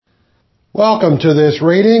Welcome to this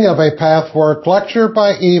reading of a Pathwork lecture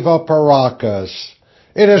by Eva Paracas.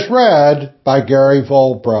 It is read by Gary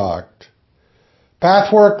Volbracht.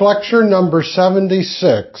 Pathwork lecture number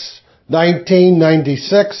 76,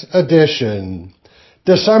 1996 edition,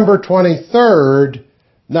 December 23rd,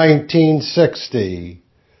 1960.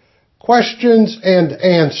 Questions and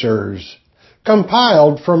answers,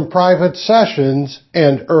 compiled from private sessions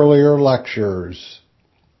and earlier lectures.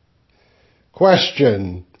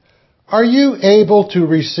 Question: are you able to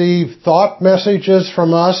receive thought messages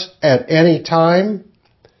from us at any time?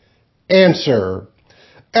 Answer: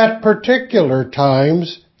 at particular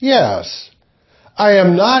times, yes. I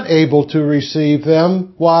am not able to receive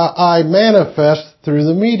them while I manifest through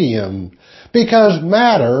the medium, because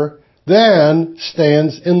matter then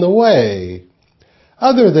stands in the way.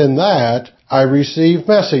 Other than that, I receive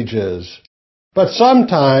messages. But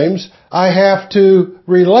sometimes I have to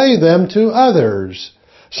relay them to others.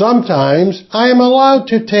 Sometimes I am allowed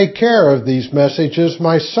to take care of these messages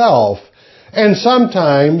myself, and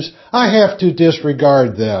sometimes I have to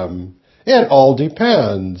disregard them. It all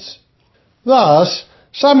depends. Thus,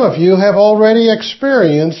 some of you have already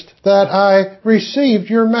experienced that I received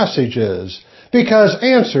your messages because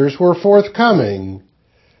answers were forthcoming.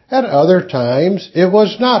 At other times it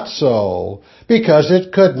was not so, because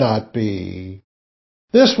it could not be.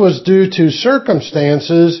 This was due to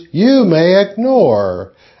circumstances you may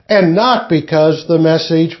ignore, and not because the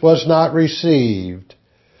message was not received.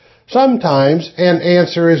 Sometimes an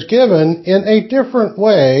answer is given in a different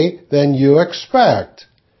way than you expect.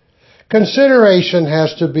 Consideration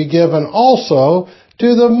has to be given also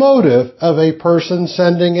to the motive of a person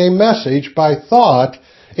sending a message by thought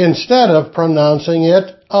instead of pronouncing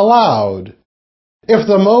it aloud. If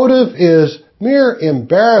the motive is mere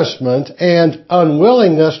embarrassment and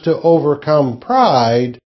unwillingness to overcome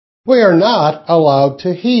pride, we are not allowed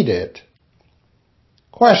to heed it.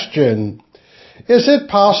 Question: is it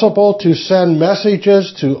possible to send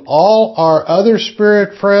messages to all our other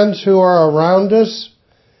spirit friends who are around us?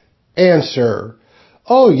 Answer: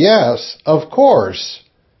 oh yes, of course.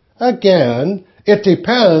 Again, it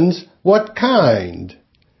depends what kind.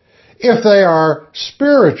 If they are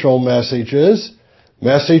spiritual messages,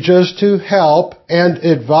 messages to help and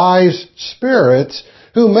advise spirits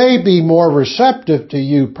who may be more receptive to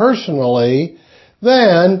you personally,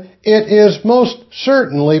 then it is most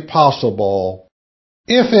certainly possible.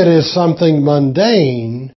 If it is something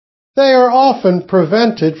mundane, they are often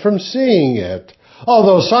prevented from seeing it,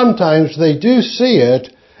 although sometimes they do see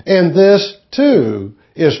it, and this, too,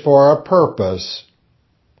 is for a purpose.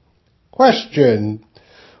 Question: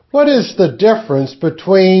 what is the difference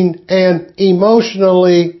between an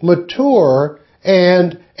emotionally mature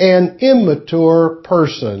and an immature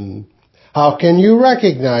person? How can you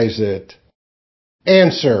recognize it?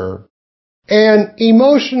 Answer: an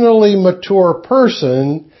emotionally mature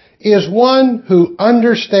person is one who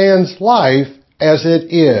understands life as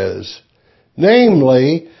it is,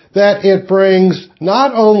 namely, that it brings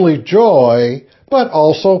not only joy, but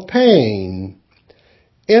also pain.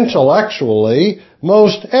 Intellectually,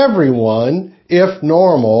 most everyone, if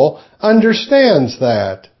normal, understands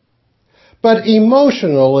that. But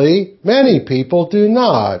emotionally, many people do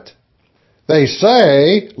not. They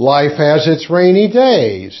say life has its rainy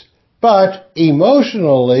days, but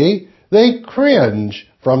emotionally, they cringe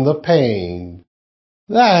from the pain.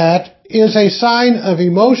 That is a sign of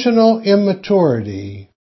emotional immaturity,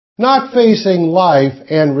 not facing life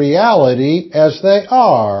and reality as they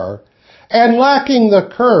are, and lacking the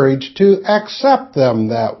courage to accept them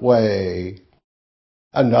that way.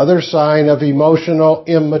 Another sign of emotional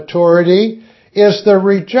immaturity is the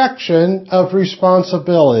rejection of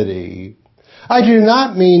responsibility. I do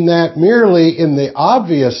not mean that merely in the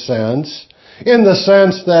obvious sense, in the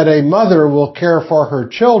sense that a mother will care for her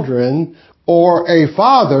children or a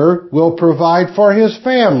father will provide for his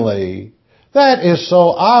family. That is so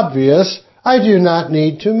obvious, I do not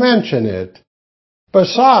need to mention it.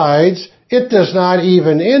 Besides, it does not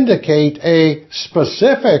even indicate a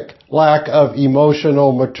specific lack of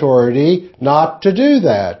emotional maturity not to do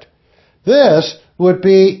that. This would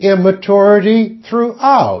be immaturity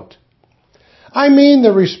throughout. I mean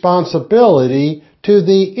the responsibility to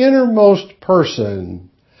the innermost person,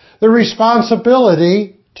 the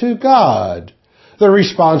responsibility to God, the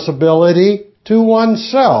responsibility to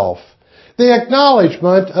oneself, the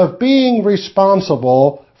acknowledgement of being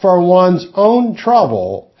responsible for one's own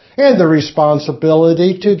trouble, and the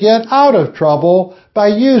responsibility to get out of trouble by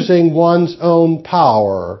using one's own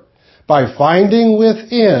power, by finding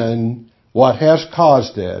within what has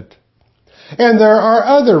caused it. And there are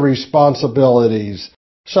other responsibilities,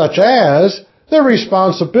 such as the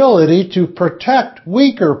responsibility to protect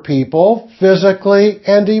weaker people physically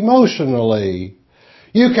and emotionally.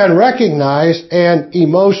 You can recognize an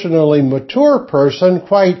emotionally mature person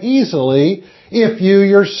quite easily if you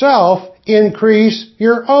yourself increase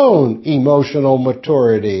your own emotional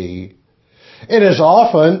maturity. It is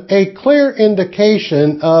often a clear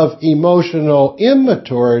indication of emotional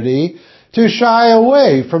immaturity to shy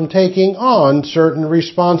away from taking on certain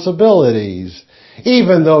responsibilities,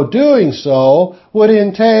 even though doing so would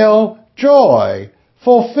entail joy,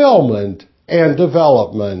 fulfillment, and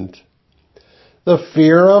development. The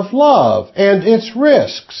fear of love and its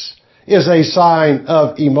risks is a sign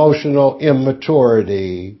of emotional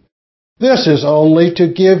immaturity. This is only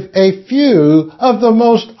to give a few of the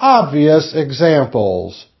most obvious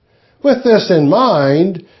examples. With this in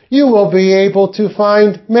mind, you will be able to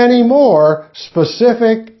find many more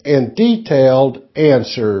specific and detailed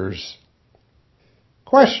answers.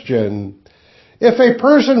 Question: if a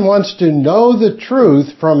person wants to know the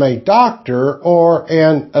truth from a doctor or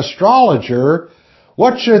an astrologer,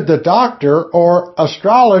 what should the doctor or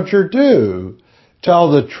astrologer do?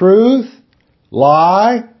 Tell the truth,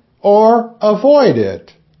 lie, or avoid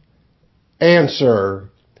it? Answer: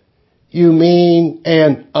 you mean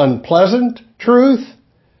an unpleasant truth?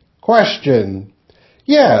 Question: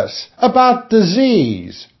 yes, about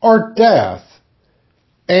disease or death.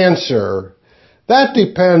 Answer: that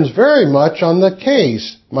depends very much on the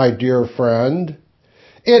case, my dear friend.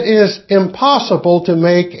 It is impossible to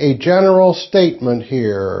make a general statement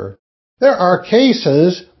here. There are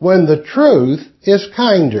cases when the truth is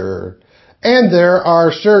kinder, and there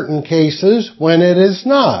are certain cases when it is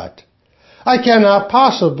not. I cannot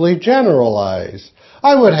possibly generalize.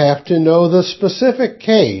 I would have to know the specific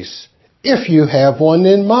case, if you have one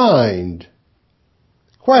in mind.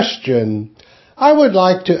 Question: I would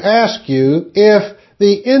like to ask you if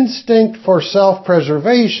the instinct for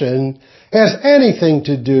self-preservation has anything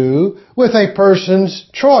to do with a person's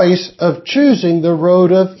choice of choosing the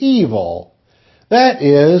road of evil, that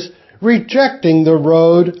is, rejecting the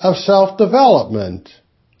road of self-development.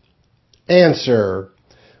 Answer: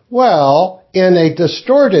 well, in a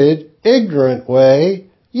distorted, ignorant way,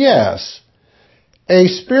 yes. A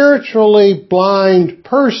spiritually blind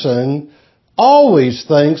person always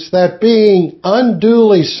thinks that being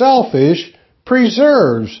unduly selfish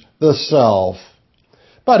preserves the self.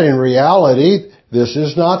 But in reality, this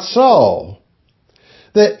is not so.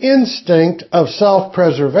 The instinct of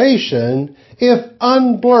self-preservation, if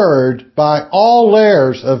unblurred by all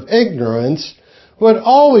layers of ignorance, would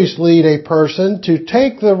always lead a person to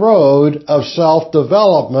take the road of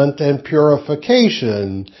self-development and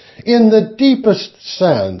purification in the deepest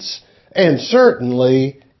sense, and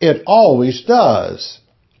certainly it always does.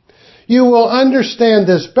 You will understand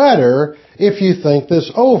this better if you think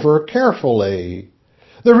this over carefully.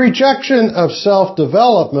 The rejection of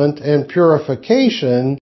self-development and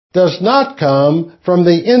purification does not come from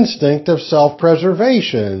the instinct of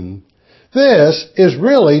self-preservation. This is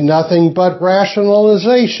really nothing but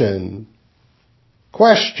rationalization.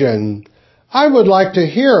 Question: I would like to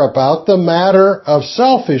hear about the matter of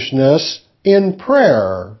selfishness in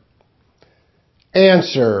prayer.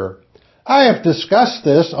 Answer: I have discussed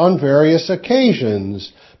this on various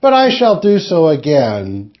occasions, but I shall do so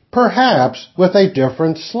again, perhaps with a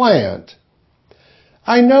different slant.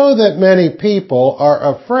 I know that many people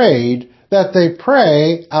are afraid that they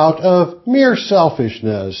pray out of mere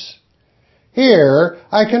selfishness. Here,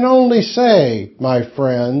 I can only say, my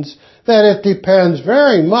friends, that it depends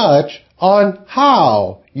very much on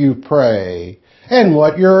how you pray and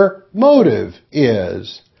what your motive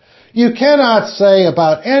is. You cannot say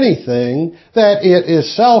about anything that it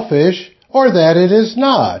is selfish or that it is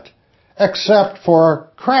not, except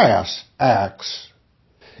for crass acts.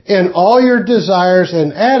 In all your desires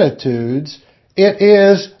and attitudes, it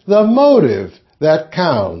is the motive that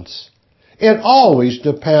counts. It always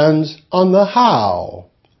depends on the how.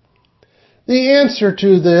 The answer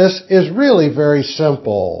to this is really very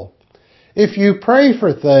simple. If you pray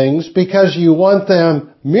for things because you want them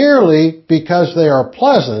merely because they are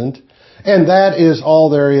pleasant, and that is all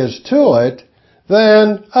there is to it,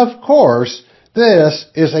 then, of course, this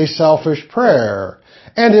is a selfish prayer,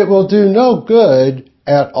 and it will do no good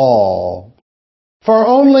at all. For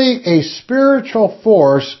only a spiritual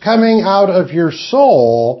force coming out of your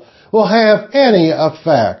soul will have any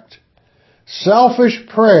effect. Selfish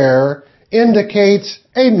prayer indicates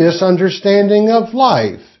a misunderstanding of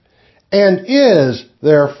life and is,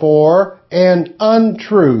 therefore, an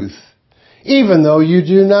untruth, even though you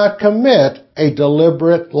do not commit a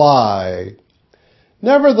deliberate lie.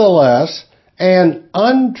 Nevertheless, an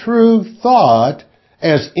untrue thought,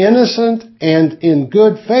 as innocent and in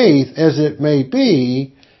good faith as it may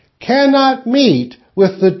be, cannot meet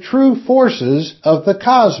with the true forces of the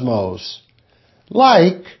cosmos.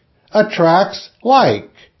 Like attracts like,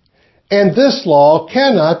 and this law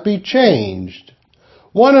cannot be changed.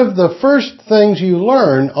 One of the first things you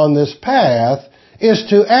learn on this path is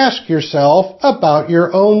to ask yourself about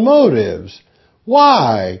your own motives,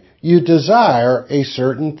 why you desire a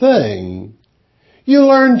certain thing. You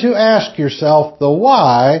learn to ask yourself the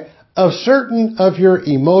why of certain of your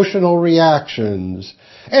emotional reactions,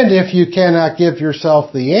 and if you cannot give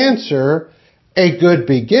yourself the answer, a good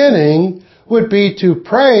beginning would be to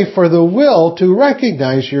pray for the will to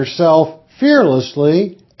recognize yourself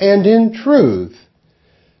fearlessly and in truth.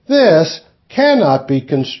 This cannot be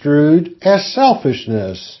construed as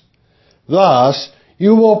selfishness. Thus,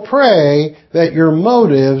 you will pray that your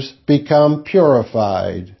motives become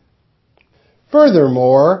purified.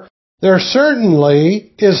 Furthermore, there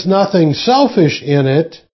certainly is nothing selfish in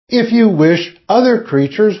it if you wish other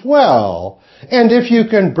creatures well, and if you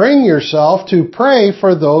can bring yourself to pray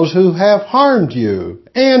for those who have harmed you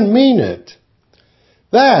and mean it.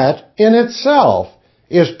 That in itself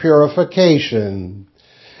is purification.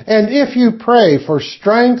 And if you pray for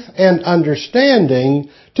strength and understanding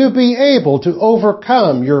to be able to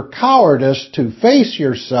overcome your cowardice to face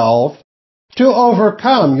yourself, to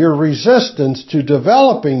overcome your resistance to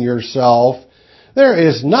developing yourself, there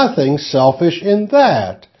is nothing selfish in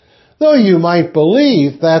that. Though you might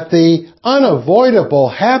believe that the unavoidable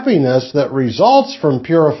happiness that results from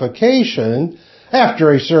purification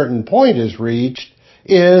after a certain point is reached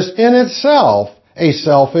is in itself a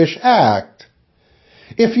selfish act.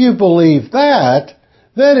 If you believe that,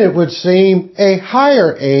 then it would seem a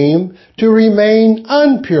higher aim to remain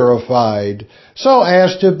unpurified, so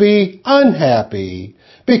as to be unhappy,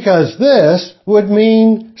 because this would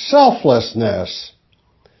mean selflessness.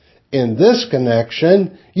 In this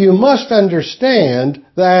connection, you must understand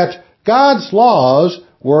that God's laws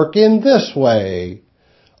work in this way.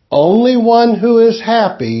 Only one who is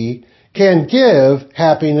happy can give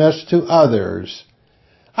happiness to others.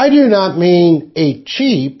 I do not mean a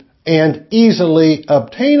cheap and easily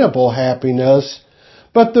obtainable happiness,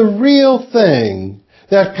 but the real thing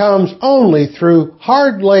that comes only through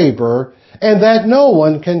hard labor and that no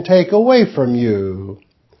one can take away from you.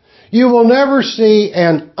 You will never see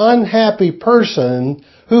an unhappy person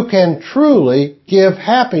who can truly give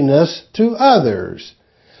happiness to others.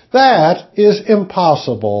 That is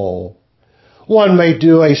impossible. One may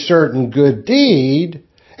do a certain good deed,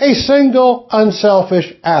 a single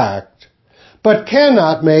unselfish act, but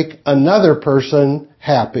cannot make another person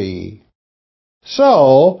happy.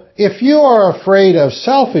 So, if you are afraid of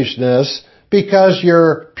selfishness because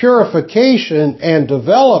your purification and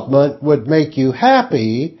development would make you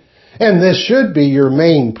happy, and this should be your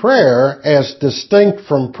main prayer as distinct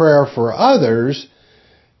from prayer for others,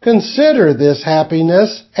 consider this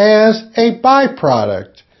happiness as a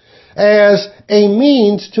byproduct, as a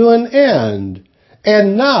means to an end,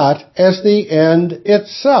 and not as the end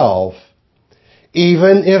itself.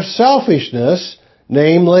 Even if selfishness,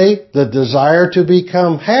 namely the desire to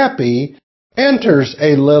become happy, enters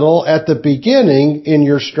a little at the beginning in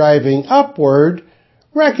your striving upward,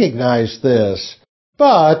 recognize this,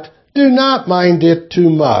 but do not mind it too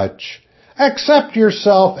much. Accept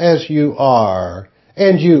yourself as you are,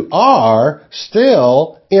 and you are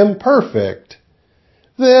still imperfect.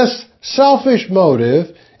 This selfish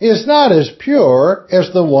motive is not as pure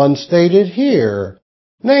as the one stated here,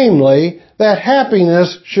 namely that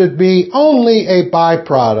happiness should be only a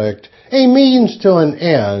byproduct, a means to an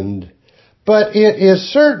end, but it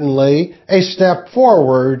is certainly a step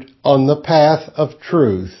forward on the path of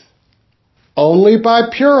truth. Only by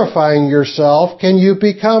purifying yourself can you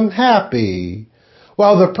become happy,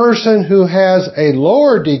 while the person who has a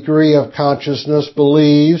lower degree of consciousness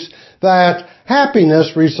believes that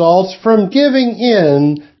happiness results from giving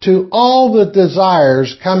in to all the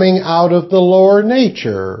desires coming out of the lower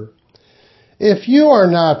nature. If you are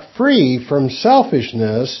not free from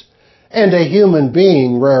selfishness, and a human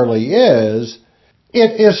being rarely is,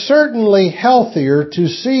 it is certainly healthier to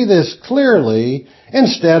see this clearly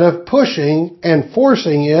instead of pushing and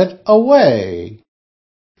forcing it away.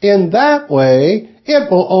 In that way, it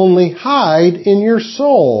will only hide in your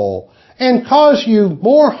soul and cause you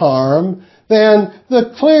more harm than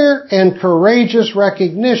the clear and courageous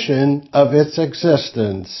recognition of its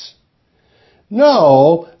existence.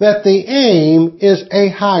 Know that the aim is a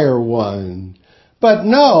higher one, but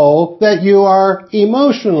know that you are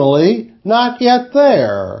emotionally not yet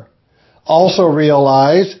there. Also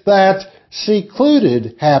realize that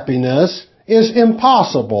secluded happiness is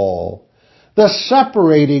impossible. the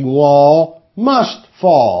separating wall must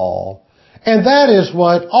fall. And that is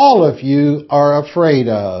what all of you are afraid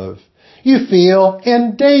of. You feel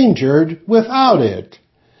endangered without it.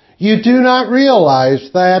 You do not realize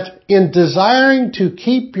that in desiring to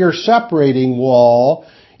keep your separating wall,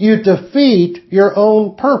 you defeat your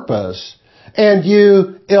own purpose, and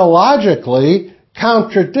you illogically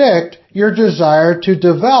contradict your desire to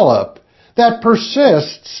develop that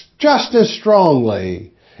persists just as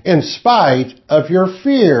strongly, in spite of your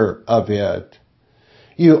fear of it.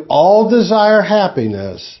 You all desire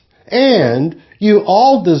happiness, and you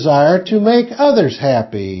all desire to make others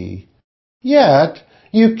happy. Yet,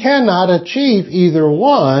 you cannot achieve either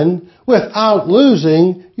one without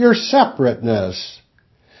losing your separateness.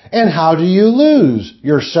 And how do you lose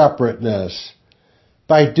your separateness?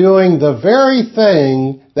 By doing the very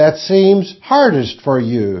thing that seems hardest for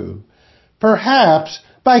you. Perhaps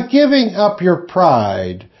by giving up your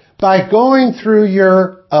pride, by going through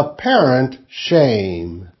your apparent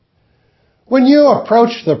shame. When you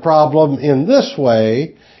approach the problem in this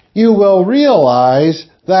way, you will realize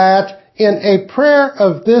that in a prayer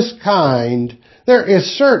of this kind, there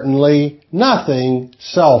is certainly nothing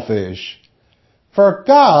selfish. For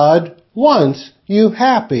God wants you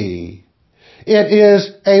happy. It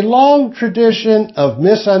is a long tradition of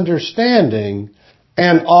misunderstanding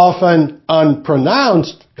and often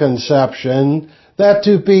unpronounced conception that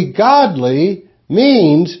to be godly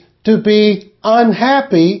means to be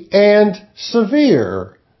unhappy and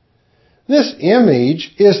severe. This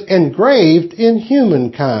image is engraved in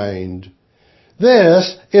humankind.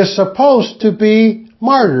 This is supposed to be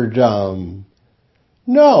martyrdom.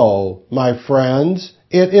 No, my friends,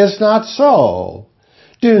 it is not so.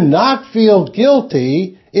 Do not feel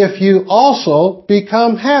guilty if you also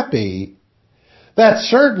become happy. That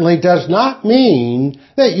certainly does not mean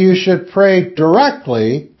that you should pray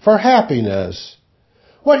directly for happiness.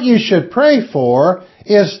 What you should pray for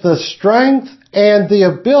is the strength and the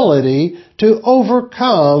ability to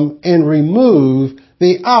overcome and remove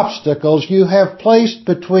the obstacles you have placed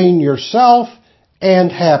between yourself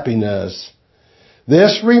and happiness.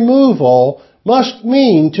 This removal must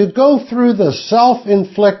mean to go through the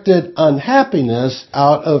self-inflicted unhappiness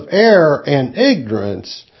out of error and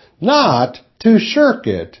ignorance, not to shirk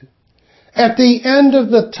it. At the end of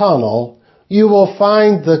the tunnel, you will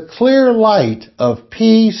find the clear light of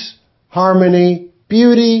peace, harmony,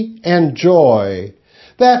 beauty, and joy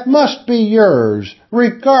that must be yours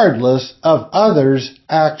regardless of others'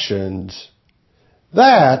 actions.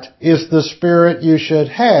 That is the spirit you should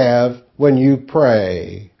have when you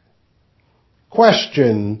pray.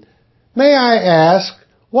 Question: may I ask,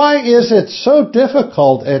 why is it so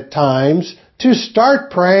difficult at times to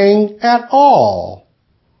start praying at all?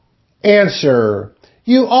 Answer: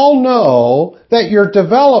 you all know that your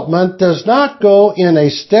development does not go in a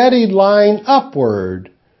steady line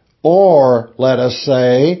upward, or, let us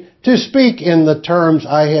say, to speak in the terms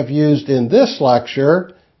I have used in this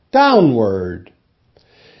lecture, downward.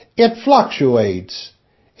 It fluctuates.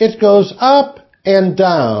 It goes up and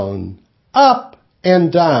down,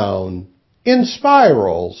 in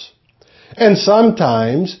spirals. And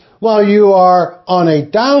sometimes, while you are on a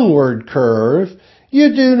downward curve, you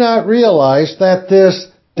do not realize that this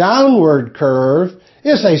downward curve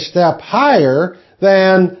is a step higher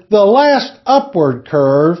than the last upward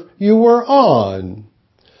curve you were on.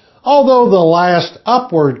 Although the last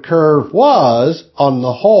upward curve was, on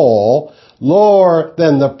the whole, lower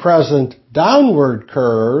than the present downward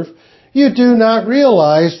curve, you do not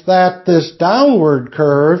realize that this downward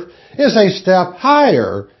curve is a step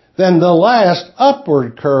higher than the last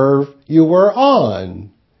upward curve you were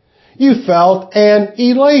on. You felt an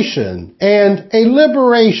elation and a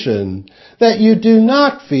liberation that you do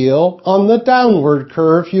not feel on the downward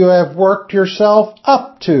curve you have worked yourself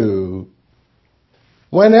up to.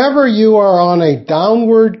 Whenever you are on a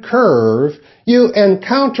downward curve, you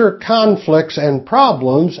encounter conflicts and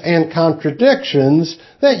problems and contradictions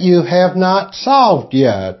that you have not solved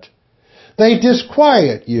yet. They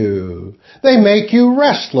disquiet you. They make you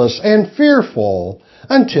restless and fearful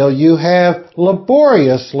until you have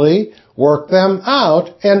laboriously worked them out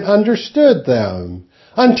and understood them,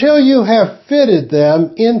 until you have fitted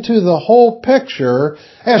them into the whole picture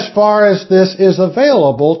as far as this is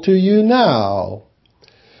available to you now.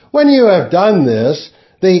 When you have done this,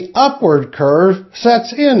 the upward curve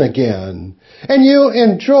sets in again, and you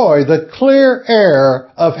enjoy the clear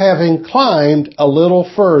air of having climbed a little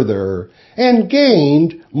further and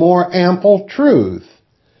gained more ample truth.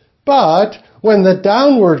 But when the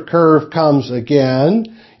downward curve comes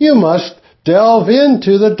again, you must delve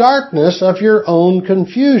into the darkness of your own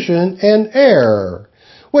confusion and error,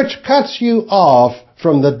 which cuts you off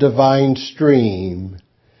from the divine stream.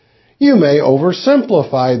 You may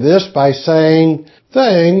oversimplify this by saying,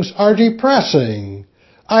 things are depressing.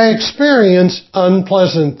 I experience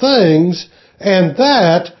unpleasant things, and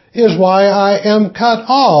that is why I am cut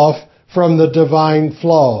off from the divine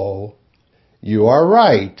flow. You are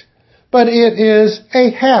right, but it is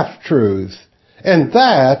a half-truth, and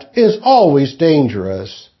that is always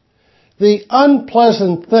dangerous. The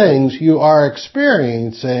unpleasant things you are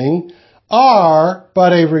experiencing are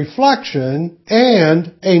but a reflection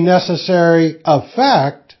and a necessary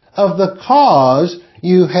effect of the cause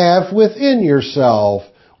you have within yourself,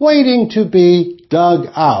 waiting to be dug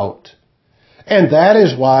out. And that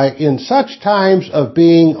is why in such times of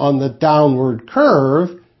being on the downward curve,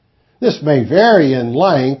 this may vary in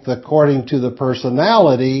length according to the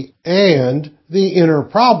personality and the inner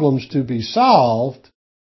problems to be solved,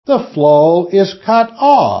 the flow is cut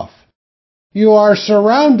off. You are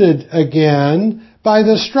surrounded again by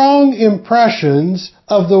the strong impressions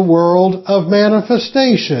of the world of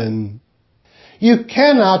manifestation. You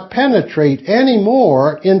cannot penetrate any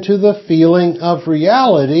more into the feeling of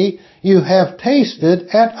reality you have tasted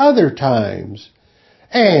at other times.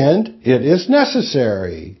 And it is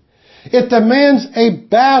necessary. It demands a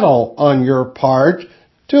battle on your part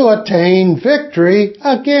to attain victory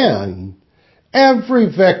again. Every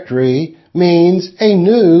victory means a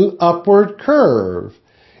new upward curve.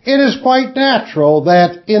 It is quite natural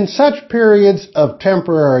that in such periods of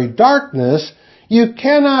temporary darkness, you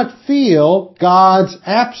cannot feel God's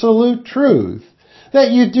absolute truth,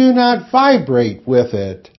 that you do not vibrate with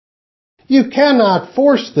it. You cannot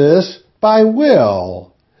force this by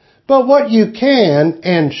will. But what you can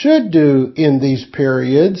and should do in these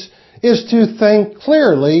periods is to think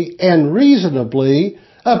clearly and reasonably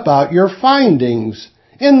about your findings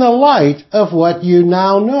in the light of what you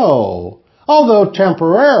now know, although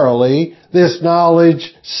temporarily this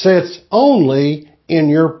knowledge sits only in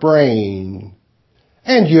your brain.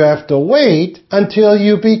 And you have to wait until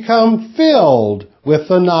you become filled with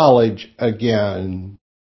the knowledge again.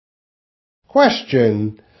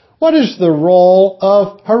 Question: what is the role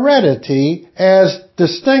of heredity as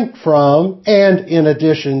distinct from and in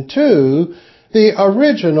addition to the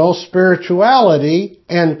original spirituality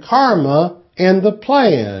and karma and the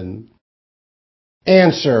plan?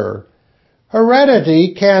 Answer: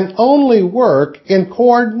 heredity can only work in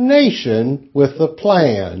coordination with the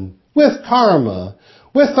plan, with karma,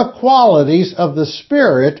 with the qualities of the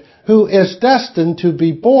spirit who is destined to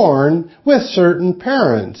be born with certain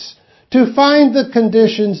parents, to find the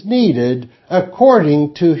conditions needed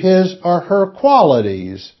according to his or her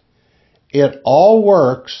qualities. It all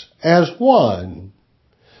works as one.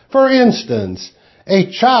 For instance,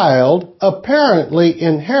 a child apparently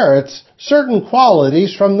inherits certain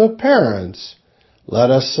qualities from the parents.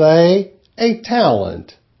 Let us say, a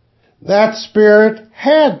talent. That spirit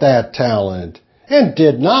had that talent and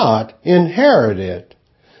did not inherit it.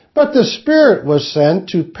 But the spirit was sent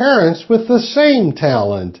to parents with the same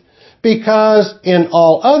talent, because in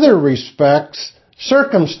all other respects,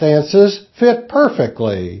 circumstances fit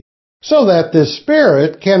perfectly, so that this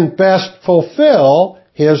spirit can best fulfill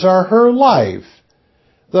his or her life.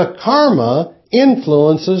 The karma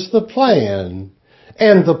influences the plan,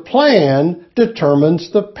 and the plan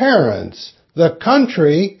determines the parents, the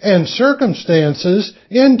country and circumstances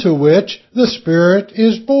into which the spirit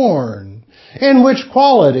is born, and which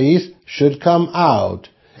qualities should come out,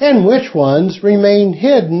 and which ones remain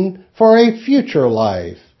hidden for a future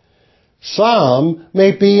life. Some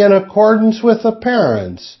may be in accordance with the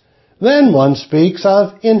parents. Then one speaks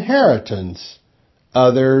of inheritance.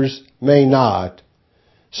 Others may not.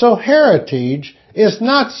 So heritage is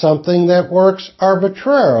not something that works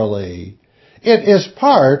arbitrarily. It is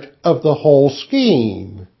part of the whole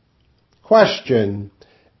scheme. Question: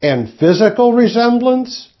 and physical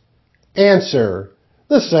resemblance? Answer: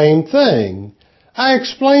 the same thing. I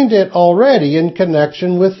explained it already in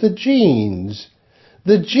connection with the genes.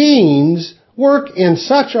 The genes work in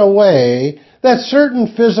such a way that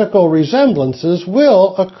certain physical resemblances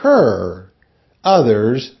will occur.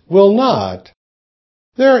 Others will not.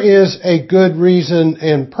 There is a good reason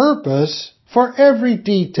and purpose for every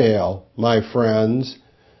detail, my friends.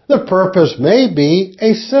 The purpose may be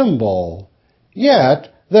a symbol,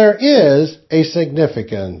 yet there is a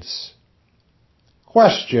significance.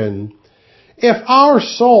 Question: if our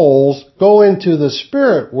souls go into the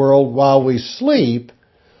spirit world while we sleep,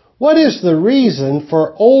 what is the reason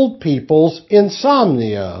for old people's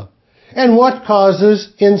insomnia? And what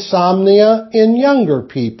causes insomnia in younger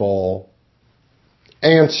people?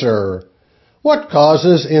 Answer: what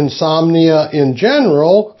causes insomnia in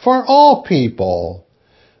general for all people?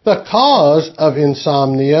 The cause of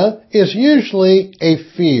insomnia is usually a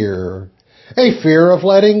fear of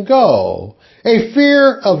letting go, a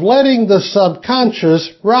fear of letting the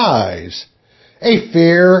subconscious rise, a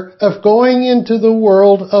fear of going into the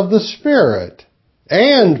world of the spirit,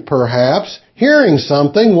 and perhaps hearing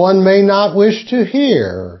something one may not wish to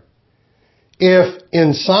hear. If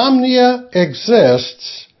insomnia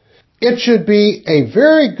exists, it should be a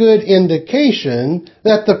very good indication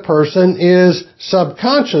that the person is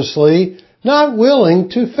subconsciously not willing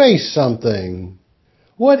to face something.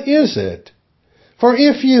 What is it? For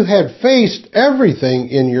if you had faced everything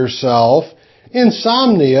in yourself,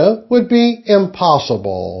 insomnia would be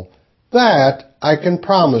impossible. That I can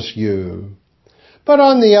promise you. But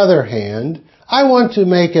on the other hand, I want to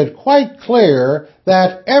make it quite clear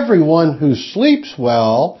that everyone who sleeps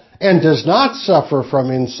well and does not suffer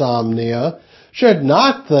from insomnia should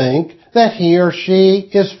not think that he or she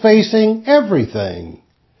is facing everything.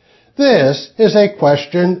 This is a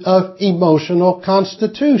question of emotional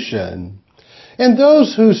constitution, and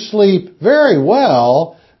those who sleep very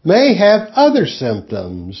well may have other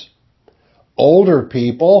symptoms. Older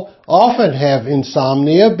people often have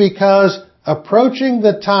insomnia because approaching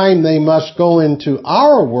the time they must go into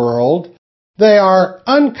our world, they are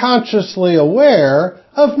unconsciously aware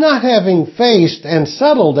of not having faced and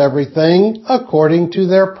settled everything according to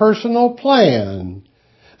their personal plan.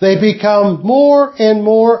 They become more and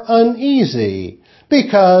more uneasy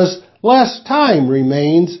because less time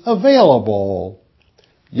remains available.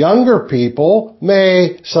 Younger people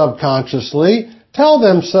may subconsciously tell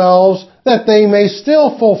themselves that they may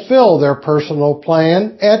still fulfill their personal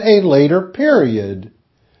plan at a later period.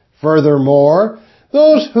 Furthermore,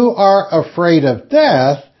 those who are afraid of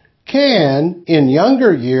death can, in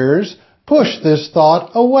younger years, push this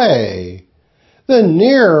thought away. The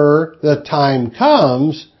nearer the time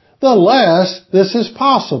comes, the less this is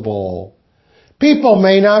possible. People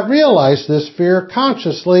may not realize this fear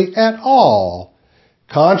consciously at all.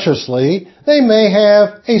 Consciously, they may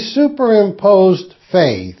have a superimposed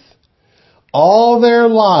faith. All their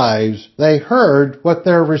lives they heard what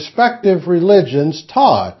their respective religions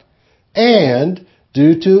taught, and,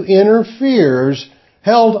 due to inner fears,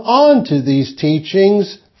 held on to these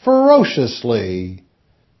teachings ferociously.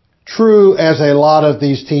 True as a lot of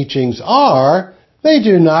these teachings are, they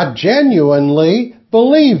do not genuinely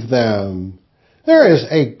believe them. There is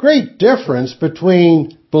a great difference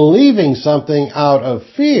between believing something out of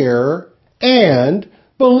fear and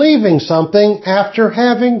believing something after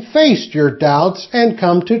having faced your doubts and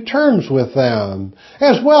come to terms with them,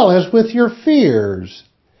 as well as with your fears.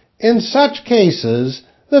 In such cases,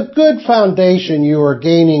 the good foundation you are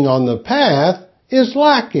gaining on the path is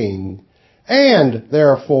lacking, and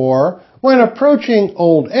therefore, when approaching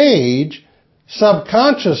old age,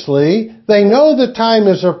 subconsciously they know the time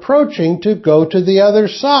is approaching to go to the other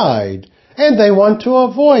side, and they want to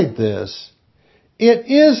avoid this. It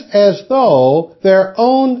is as though their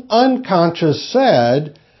own unconscious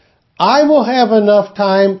said, I will have enough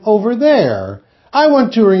time over there. I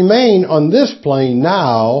want to remain on this plane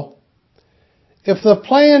now. If the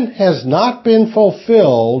plan has not been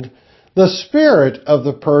fulfilled, the spirit of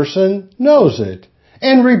the person knows it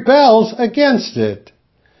and rebels against it.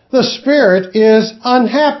 The spirit is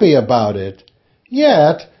unhappy about it,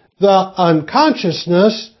 yet the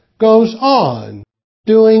unconsciousness goes on,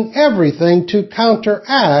 doing everything to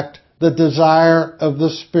counteract the desire of the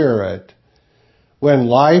spirit. When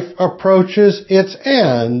life approaches its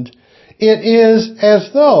end, it is as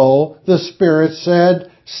though the spirit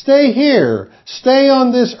said, stay here, stay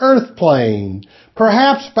on this earth plane.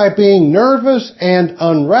 Perhaps by being nervous and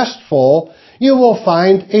unrestful, you will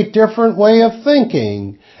find a different way of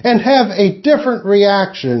thinking and have a different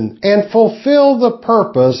reaction and fulfill the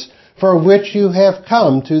purpose for which you have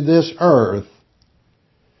come to this earth.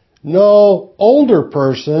 No older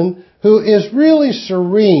person who is really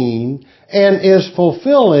serene and is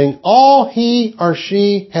fulfilling all he or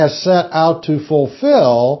she has set out to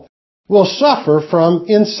fulfill will suffer from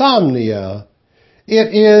insomnia.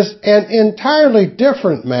 It is an entirely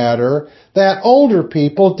different matter that older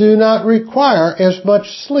people do not require as much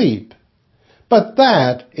sleep. But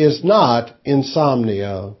that is not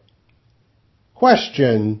insomnia.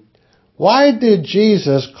 Question: why did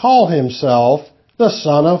Jesus call himself the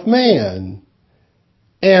Son of Man?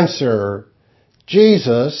 Answer: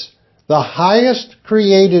 Jesus, the highest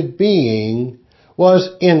created being,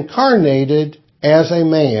 was incarnated as a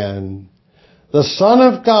man. The Son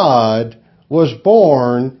of God was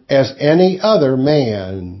born as any other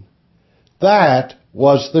man. That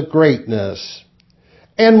was the greatness.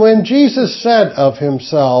 And when Jesus said of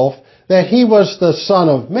himself that he was the Son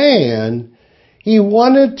of Man, he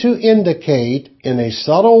wanted to indicate in a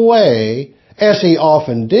subtle way, as he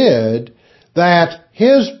often did, that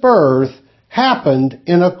his birth happened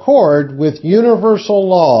in accord with universal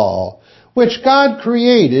law, which God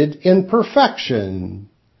created in perfection.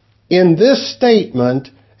 In this statement,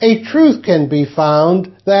 a truth can be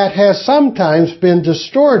found that has sometimes been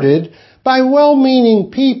distorted by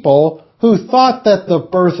well-meaning people who thought that the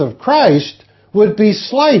birth of Christ would be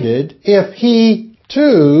slighted if he,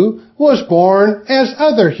 too, was born as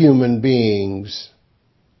other human beings.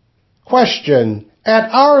 Question.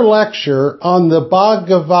 At our lecture on the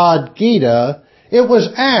Bhagavad Gita, it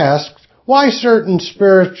was asked why certain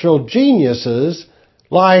spiritual geniuses,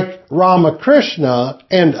 like Ramakrishna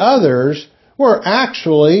and others, were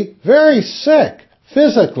actually very sick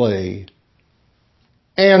physically.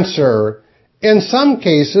 Answer. In some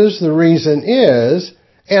cases, the reason is,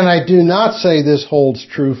 and I do not say this holds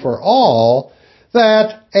true for all,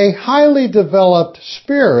 that a highly developed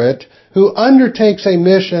spirit who undertakes a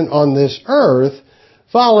mission on this earth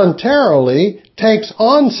voluntarily takes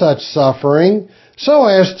on such suffering so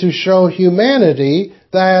as to show humanity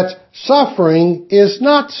that suffering is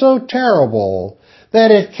not so terrible,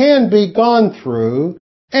 that it can be gone through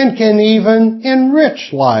and can even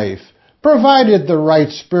enrich life, provided the right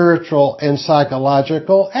spiritual and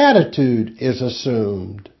psychological attitude is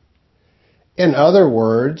assumed. In other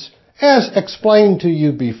words, as explained to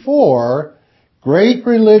you before, great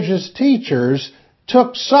religious teachers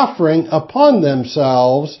took suffering upon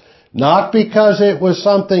themselves not because it was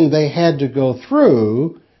something they had to go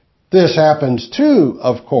through. This happens too,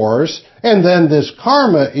 of course, and then this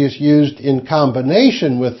karma is used in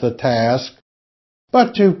combination with the task,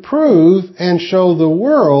 but to prove and show the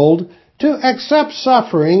world to accept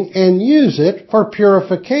suffering and use it for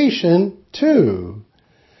purification too.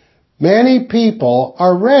 Many people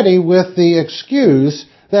are ready with the excuse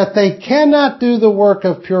that they cannot do the work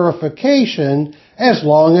of purification as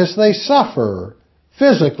long as they suffer,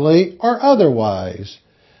 physically or otherwise.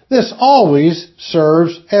 This always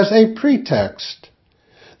serves as a pretext.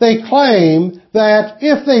 They claim that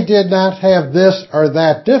if they did not have this or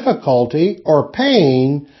that difficulty or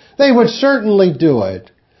pain, they would certainly do it.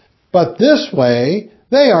 But this way,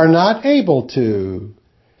 they are not able to.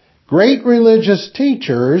 Great religious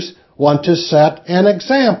teachers want to set an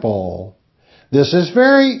example. This is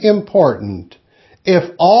very important.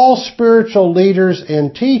 If all spiritual leaders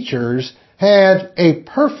and teachers had a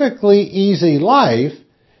perfectly easy life,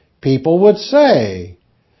 people would say,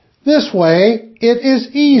 "This way it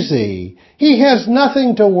is easy. He has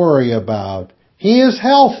nothing to worry about. He is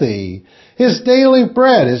healthy. His daily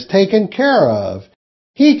bread is taken care of.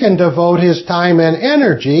 He can devote his time and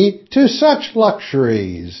energy to such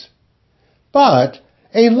luxuries." But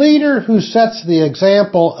a leader who sets the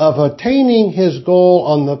example of attaining his goal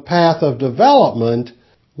on the path of development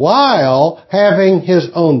while having his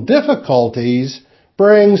own difficulties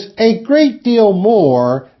brings a great deal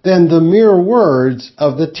more than the mere words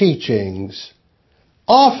of the teachings.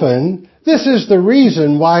 Often, this is the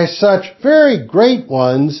reason why such very great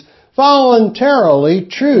ones voluntarily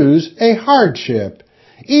choose a hardship,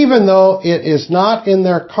 even though it is not in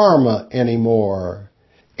their karma anymore.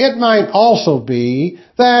 It might also be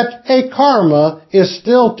that a karma is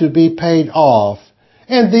still to be paid off,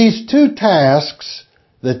 and these two tasks,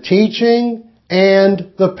 the teaching and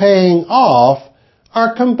the paying off,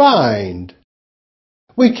 are combined.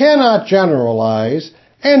 We cannot generalize,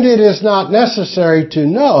 and it is not necessary to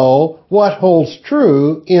know what holds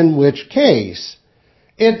true in which case.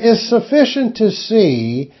 It is sufficient to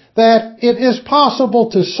see that it is possible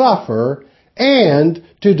to suffer and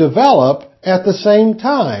to develop at the same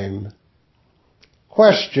time.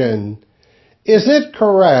 Question. Is it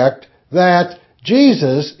correct that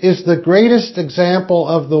Jesus is the greatest example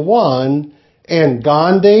of the one and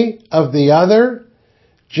Gandhi of the other?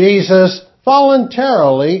 Jesus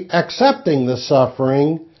voluntarily accepting the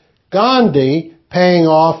suffering, Gandhi paying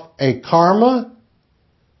off a karma?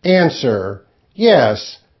 Answer.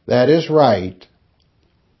 Yes, that is right.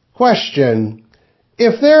 Question.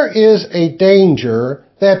 If there is a danger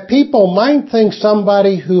that people might think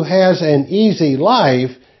somebody who has an easy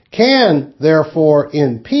life can, therefore,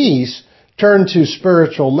 in peace, turn to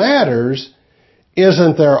spiritual matters,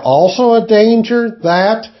 isn't there also a danger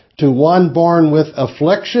that, to one born with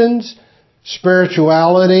afflictions,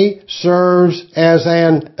 spirituality serves as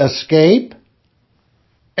an escape?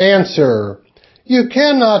 Answer. You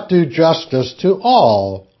cannot do justice to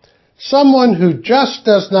all. Someone who just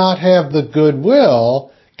does not have the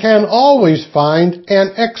goodwill can always find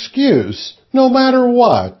an excuse, no matter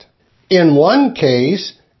what. In one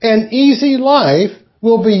case, an easy life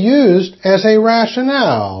will be used as a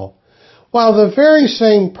rationale, while the very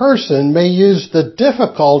same person may use the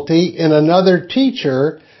difficulty in another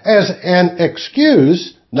teacher as an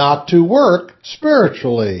excuse not to work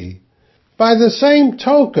spiritually. By the same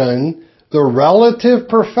token, the relative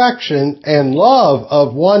perfection and love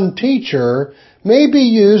of one teacher may be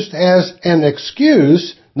used as an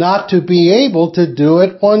excuse not to be able to do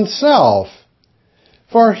it oneself.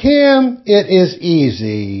 For him, it is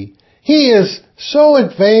easy. He is so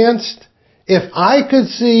advanced. If I could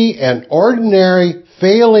see an ordinary,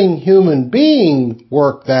 failing human being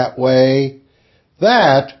work that way,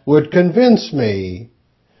 that would convince me.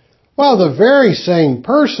 While the very same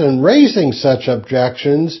person raising such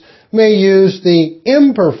objections may use the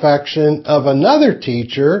imperfection of another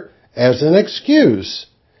teacher as an excuse.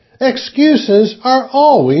 Excuses are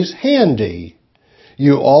always handy.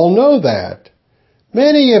 You all know that.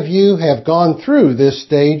 Many of you have gone through this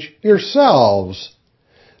stage yourselves.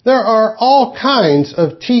 There are all kinds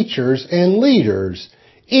of teachers and leaders,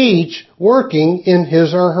 each working in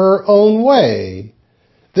his or her own way.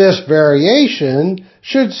 This variation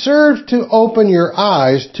should serve to open your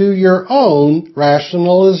eyes to your own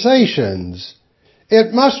rationalizations.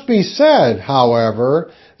 It must be said,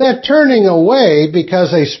 however, that turning away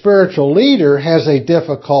because a spiritual leader has a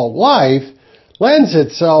difficult life lends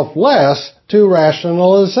itself less to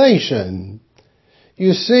rationalization.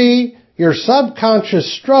 You see, your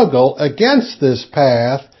subconscious struggle against this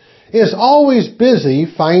path is always busy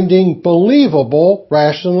finding believable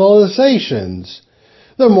rationalizations.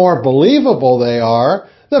 The more believable they are,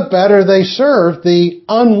 the better they serve the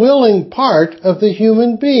unwilling part of the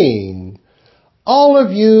human being. All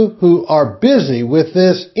of you who are busy with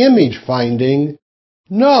this image finding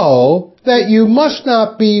know that you must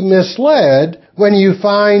not be misled when you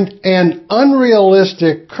find an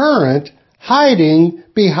unrealistic current hiding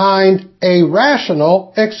behind a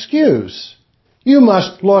rational excuse. You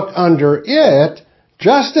must look under it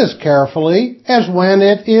just as carefully as when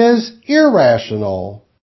it is irrational.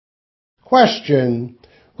 Question: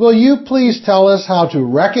 will you please tell us how to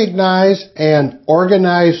recognize an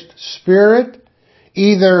organized spirit,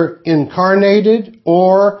 either incarnated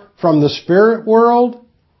or from the spirit world?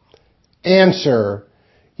 Answer: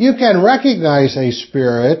 you can recognize a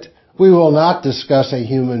spirit, we will not discuss a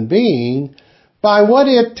human being, by what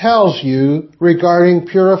it tells you regarding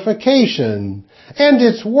purification and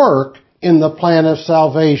its work in the plan of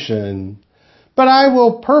salvation. But I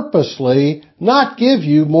will purposely not give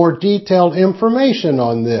you more detailed information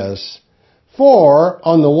on this, for,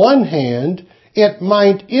 on the one hand, it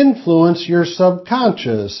might influence your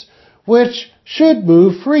subconscious, which should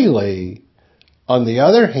move freely. On the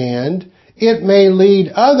other hand, it may lead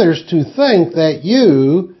others to think that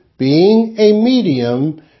you, being a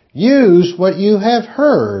medium, use what you have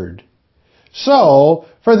heard. So,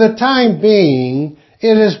 for the time being,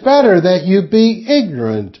 it is better that you be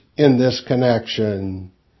ignorant in this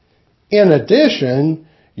connection. In addition,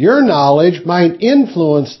 your knowledge might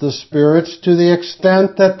influence the spirits to the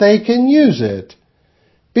extent that they can use it.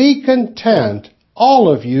 Be content, all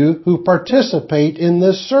of you who participate in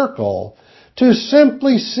this circle, to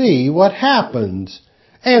simply see what happens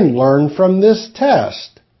and learn from this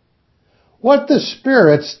test. What the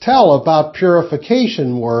spirits tell about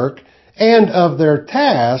purification work and of their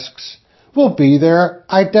tasks will be their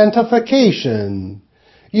identification.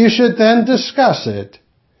 You should then discuss it.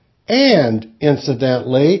 And,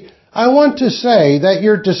 incidentally, I want to say that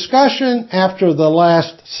your discussion after the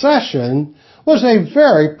last session was a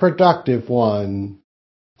very productive one.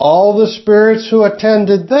 All the spirits who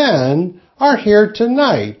attended then are here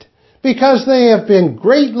tonight because they have been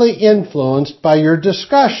greatly influenced by your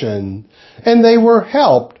discussion, and they were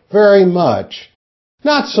helped very much.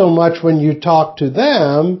 Not so much when you talked to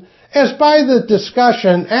them as by the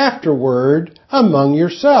discussion afterward among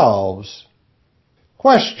yourselves.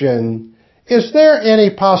 Question: is there any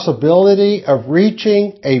possibility of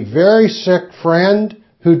reaching a very sick friend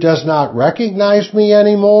who does not recognize me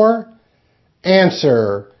anymore?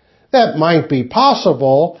 Answer: that might be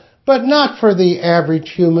possible, but not for the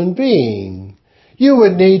average human being. You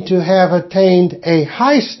would need to have attained a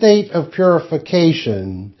high state of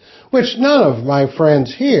purification, which none of my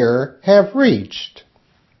friends here have reached.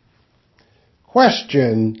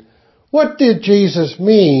 Question: what did Jesus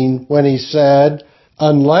mean when he said,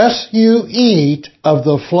 "Unless you eat of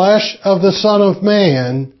the flesh of the Son of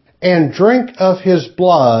Man and drink of his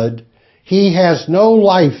blood, he has no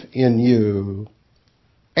life in you"?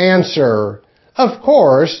 Answer: of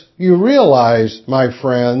course, you realize, my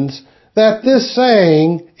friends, that this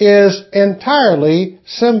saying is entirely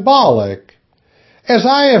symbolic. As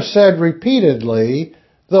I have said repeatedly,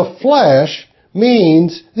 the flesh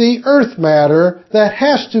means the earth matter that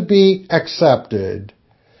has to be accepted.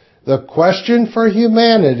 The question for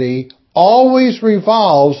humanity always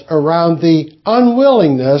revolves around the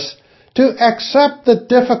unwillingness to accept the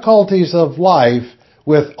difficulties of life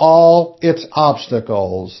with all its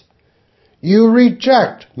obstacles. You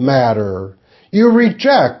reject matter. You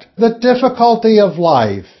reject the difficulty of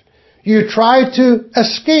life. You try to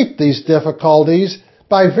escape these difficulties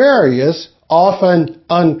by various, often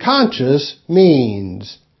unconscious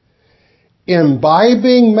means.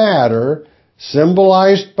 Imbibing matter,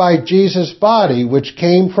 symbolized by Jesus' body which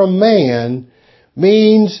came from man,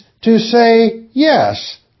 means to say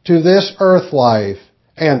yes to this earth life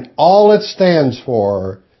and all it stands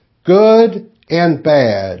for, good and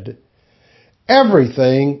bad.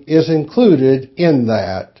 Everything is included in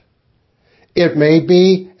that. It may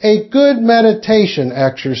be a good meditation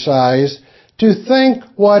exercise to think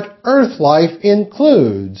what earth life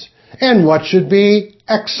includes and what should be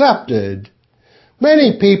accepted.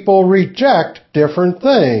 Many people reject different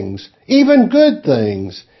things, even good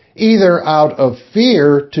things, either out of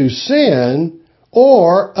fear to sin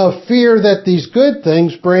or of fear that these good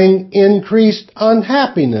things bring increased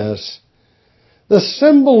unhappiness. The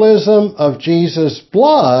symbolism of Jesus'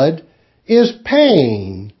 blood is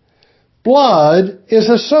pain. Blood is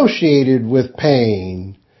associated with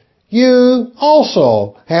pain. You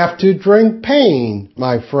also have to drink pain,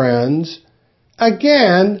 my friends.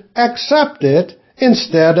 Again, accept it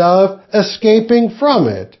instead of escaping from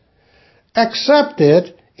it. Accept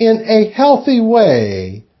it in a healthy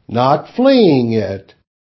way, not fleeing it.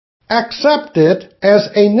 Accept it as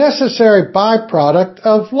a necessary byproduct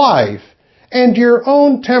of life and your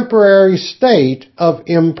own temporary state of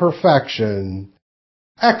imperfection.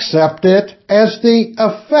 Accept it as the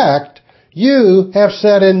effect you have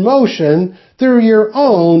set in motion through your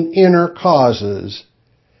own inner causes.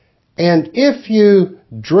 And if you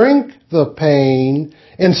drink the pain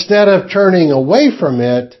instead of turning away from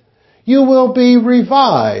it, you will be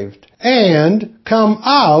revived and come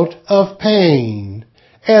out of pain,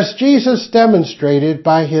 as Jesus demonstrated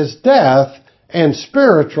by his death and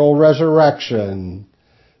spiritual resurrection.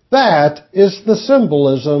 That is the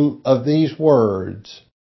symbolism of these words.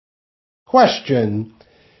 Question.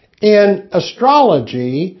 In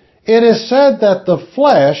astrology, it is said that the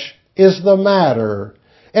flesh is the matter,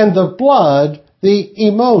 and the blood the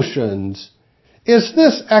emotions. Is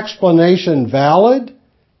this explanation valid?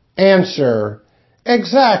 Answer.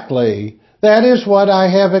 Exactly. That is what I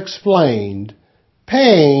have explained.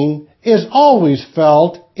 Pain is always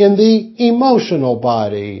felt in the emotional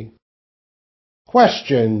body.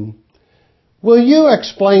 Question. Will you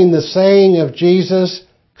explain the saying of Jesus,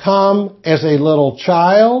 "Come as a little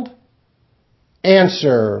child"?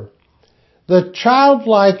 Answer. The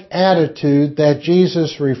childlike attitude that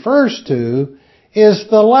Jesus refers to is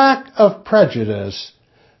the lack of prejudice,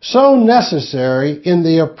 so necessary in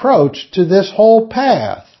the approach to this whole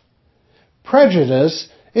path. Prejudice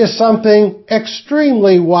is something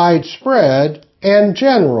extremely widespread and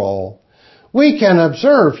general. We can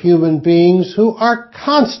observe human beings who are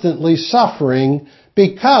constantly suffering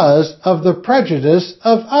because of the prejudice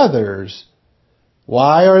of others.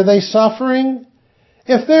 Why are they suffering?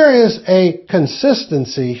 If there is a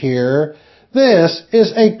consistency here, this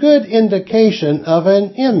is a good indication of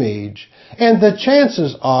an image, and the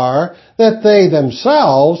chances are that they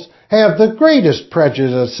themselves have the greatest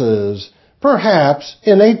prejudices, perhaps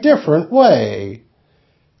in a different way.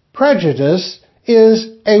 Prejudice is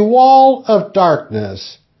a wall of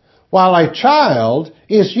darkness, while a child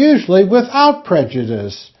is usually without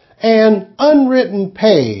prejudice, an unwritten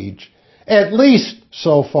page, at least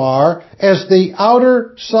so far as the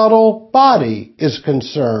outer subtle body is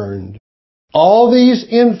concerned. All these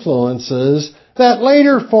influences that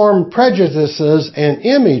later form prejudices and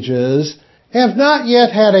images have not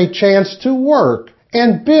yet had a chance to work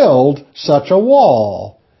and build such a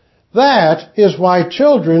wall. That is why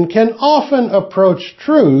children can often approach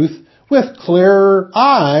truth with clearer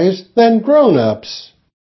eyes than grown-ups.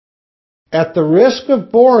 At the risk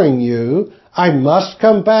of boring you, I must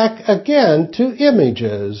come back again to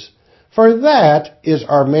images, for that is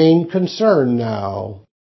our main concern now.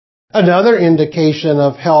 Another indication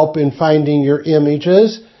of help in finding your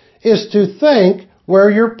images is to think where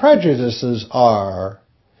your prejudices are.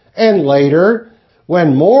 And later,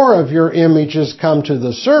 when more of your images come to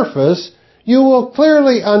the surface, you will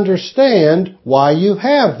clearly understand why you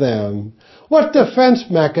have them. What defense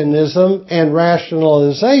mechanism and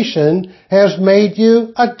rationalization has made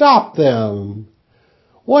you adopt them?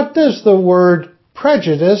 What does the word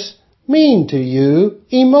prejudice mean to you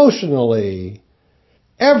emotionally?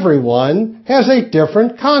 Everyone has a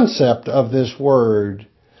different concept of this word.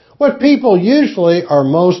 What people usually are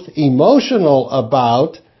most emotional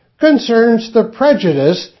about concerns the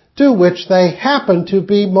prejudice to which they happen to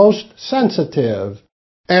be most sensitive,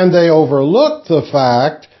 and they overlook the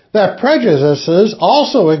fact that prejudices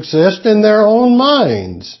also exist in their own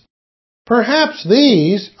minds. Perhaps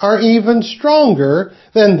these are even stronger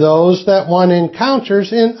than those that one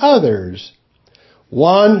encounters in others.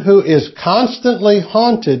 One who is constantly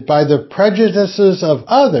haunted by the prejudices of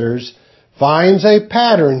others finds a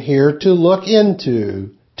pattern here to look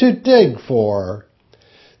into, to dig for.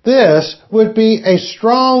 This would be a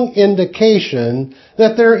strong indication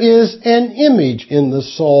that there is an image in the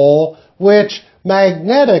soul which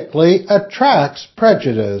magnetically attracts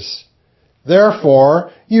prejudice.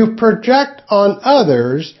 Therefore, you project on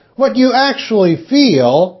others what you actually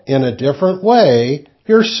feel in a different way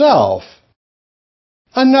yourself.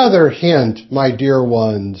 Another hint, my dear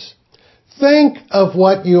ones. Think of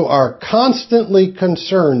what you are constantly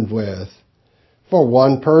concerned with. For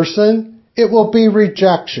one person, it will be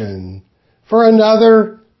rejection. For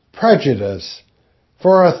another, prejudice.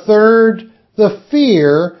 For a third, the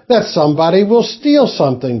fear that somebody will steal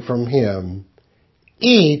something from him.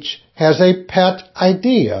 Each has a pet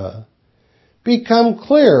idea. Become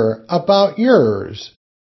clear about yours.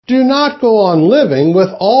 Do not go on living with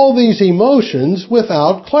all these emotions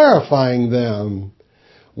without clarifying them.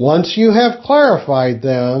 Once you have clarified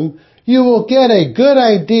them, you will get a good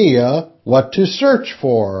idea what to search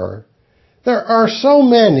for. There are so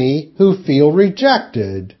many who feel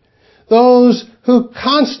rejected. Those who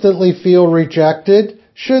constantly feel rejected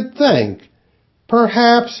should think,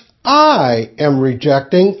 perhaps I am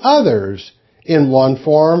rejecting others in one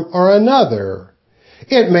form or another.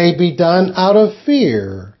 It may be done out of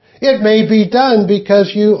fear. It may be done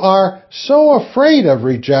because you are so afraid of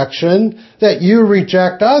rejection that you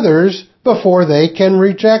reject others before they can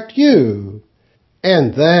reject you.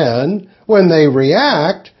 And then, when they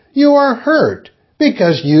react, you are hurt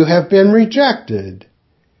because you have been rejected.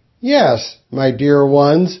 Yes, my dear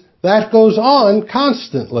ones, that goes on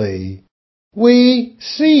constantly. We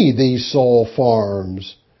see these soul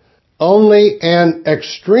forms. Only an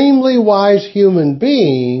extremely wise human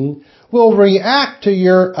being will react to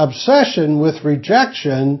your obsession with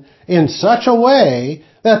rejection in such a way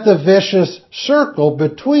that the vicious circle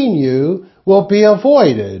between you will be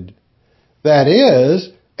avoided. That is,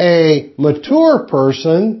 a mature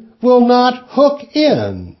person will not hook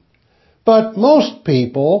in. But most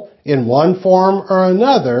people, in one form or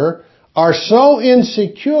another, are so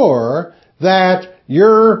insecure that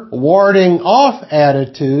your warding off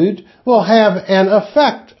attitude will have an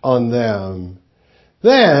effect on them.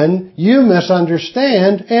 Then you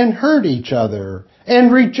misunderstand and hurt each other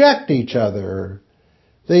and reject each other.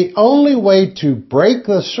 The only way to break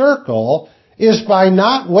the circle is by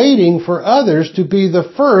not waiting for others to be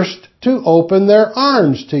the first to open their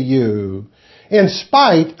arms to you, in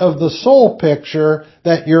spite of the soul picture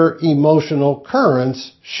that your emotional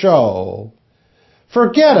currents show.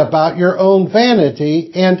 Forget about your own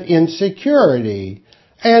vanity and insecurity,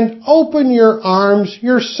 and open your arms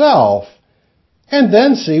yourself, and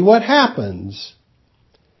then see what happens.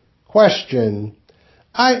 Question.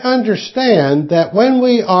 I understand that when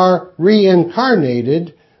we are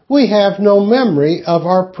reincarnated, we have no memory of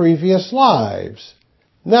our previous lives.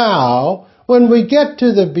 Now, when we get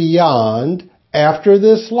to the beyond, after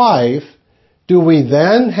this life, do we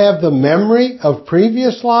then have the memory of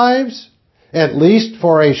previous lives, at least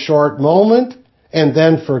for a short moment, and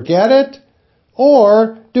then forget it?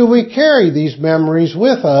 Or do we carry these memories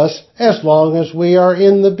with us as long as we are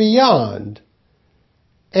in the beyond?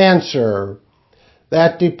 Answer.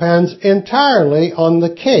 That depends entirely on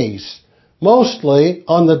the case, mostly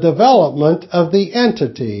on the development of the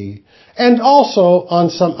entity, and also on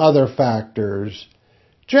some other factors.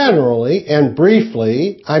 Generally and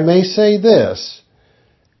briefly, I may say this.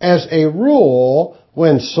 As a rule,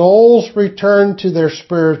 when souls return to their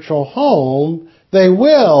spiritual home, they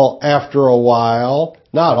will, after a while,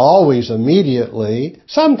 not always immediately,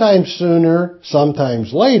 sometimes sooner,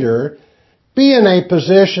 sometimes later, be in a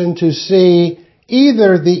position to see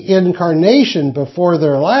either the incarnation before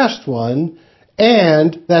their last one,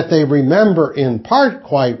 and that they remember in part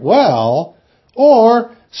quite well,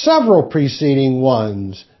 or several preceding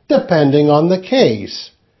ones, depending on the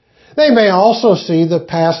case. They may also see the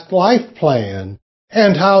past life plan,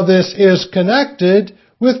 and how this is connected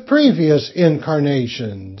with previous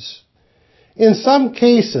incarnations. In some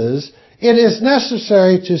cases, it is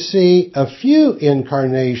necessary to see a few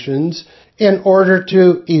incarnations in order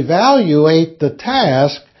to evaluate the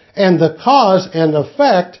task and the cause and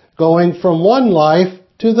effect going from one life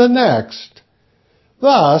to the next.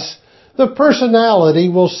 Thus, the personality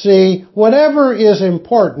will see whatever is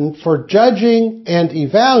important for judging and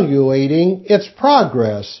evaluating its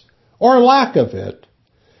progress or lack of it.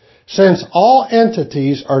 Since all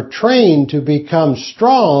entities are trained to become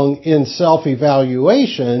strong in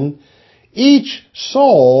self-evaluation, each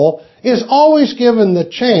soul is always given the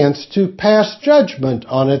chance to pass judgment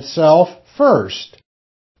on itself first,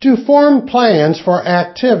 to form plans for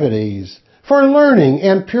activities, for learning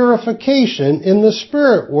and purification in the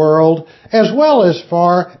spirit world, as well as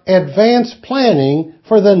for advanced planning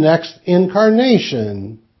for the next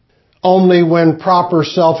incarnation. Only when proper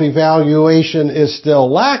self-evaluation is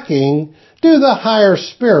still lacking do the higher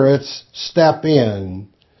spirits step in.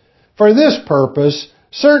 For this purpose,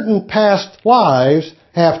 certain past lives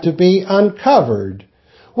have to be uncovered.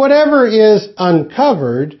 Whatever is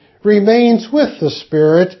uncovered remains with the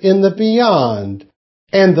spirit in the beyond,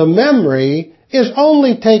 and the memory is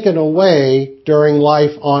only taken away during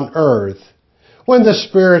life on earth. When the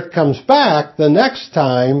spirit comes back the next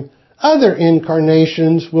time, other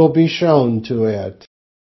incarnations will be shown to it.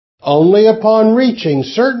 Only upon reaching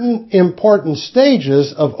certain important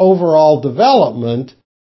stages of overall development,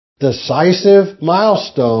 decisive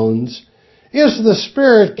milestones, is the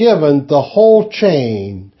spirit given the whole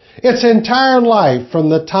chain, its entire life from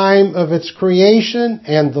the time of its creation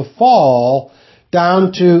and the fall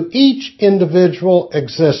down to each individual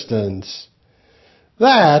existence.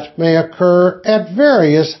 That may occur at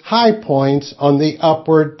various high points on the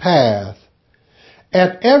upward path.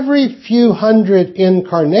 At every few hundred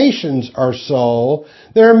incarnations or so,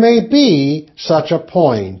 there may be such a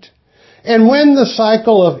point. And when the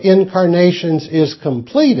cycle of incarnations is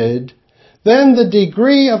completed, then the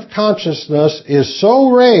degree of consciousness is so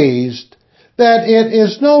raised that it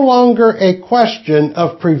is no longer a question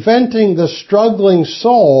of preventing the struggling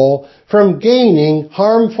soul from gaining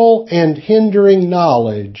harmful and hindering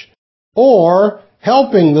knowledge, or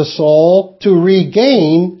helping the soul to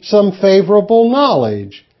regain some favorable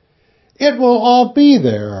knowledge. It will all be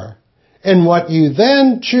there, and what you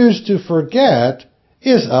then choose to forget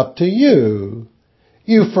is up to you.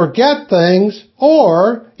 You forget things,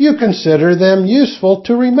 or you consider them useful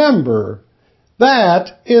to remember.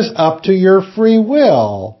 That is up to your free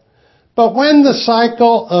will. But when the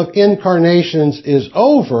cycle of incarnations is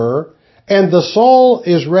over, and the soul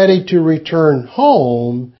is ready to return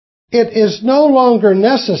home, it is no longer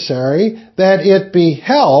necessary that it be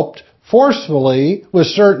helped forcefully with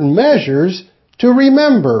certain measures to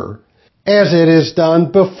remember, as it is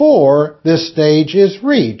done before this stage is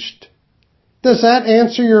reached. Does that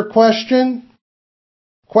answer your question?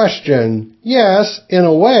 Question: yes, in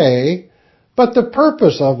a way, but the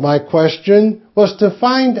purpose of my question was to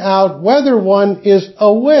find out whether one is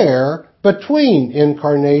aware between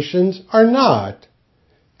incarnations or not.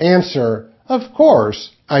 Answer: of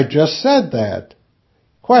course, I just said that.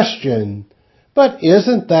 Question: but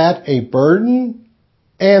isn't that a burden?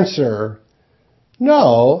 Answer: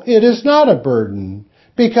 no, it is not a burden,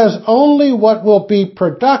 because only what will be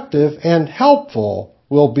productive and helpful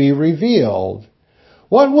will be revealed.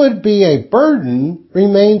 What would be a burden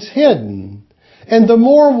remains hidden, and the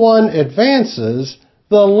more one advances,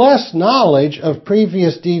 the less knowledge of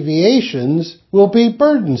previous deviations will be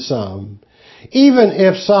burdensome. Even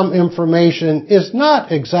if some information is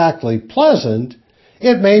not exactly pleasant,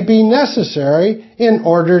 it may be necessary in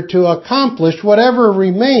order to accomplish whatever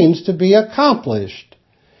remains to be accomplished.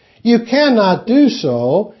 You cannot do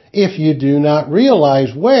so if you do not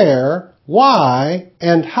realize where, why,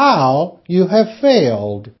 and how you have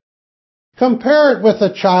failed. Compare it with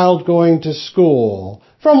a child going to school,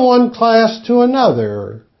 from one class to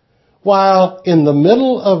another. While in the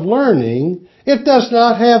middle of learning, it does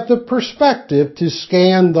not have the perspective to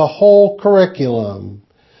scan the whole curriculum.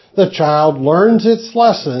 The child learns its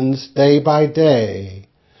lessons day by day.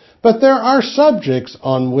 But there are subjects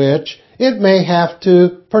on which it may have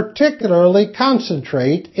to particularly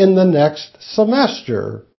concentrate in the next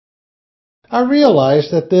semester. I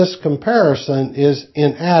realize that this comparison is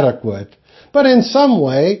inadequate, but in some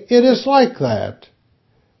way it is like that.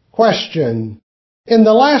 Question: in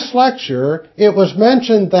the last lecture, it was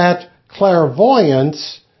mentioned that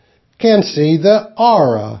clairvoyants can see the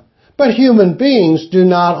aura, but human beings do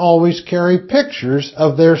not always carry pictures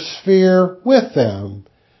of their sphere with them.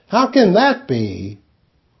 How can that be?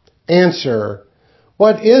 Answer: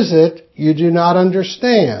 what is it you do not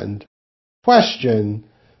understand? Question: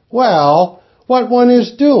 well, what one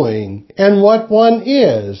is doing and what one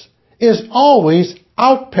is always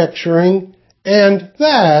outpicturing, and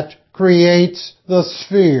that creates the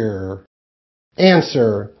sphere.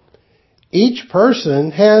 Answer: Each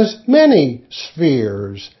person has many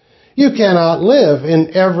spheres. You cannot live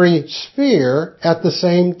in every sphere at the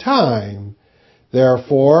same time.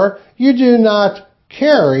 Therefore, you do not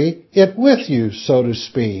carry it with you, so to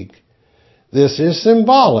speak. This is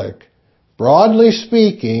symbolic. Broadly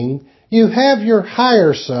speaking, you have your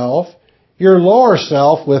higher self, your lower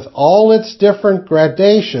self with all its different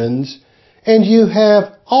gradations, and you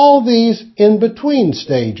have all these in-between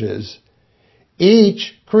stages.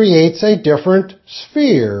 Each creates a different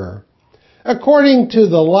sphere. According to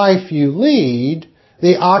the life you lead,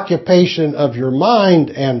 the occupation of your mind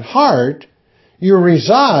and heart, you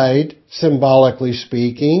reside, symbolically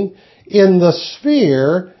speaking, in the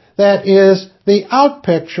sphere that is the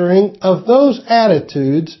outpicturing of those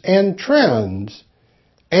attitudes and trends.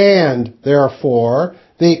 And, therefore,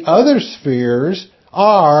 the other spheres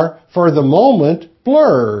are, for the moment,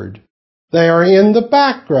 blurred. They are in the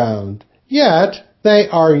background, yet they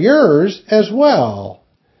are yours as well.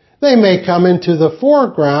 They may come into the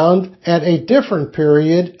foreground at a different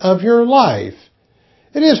period of your life.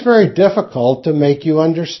 It is very difficult to make you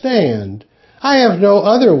understand. I have no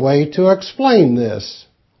other way to explain this.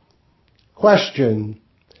 Question.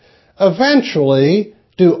 Eventually,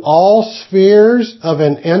 do all spheres of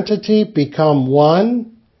an entity become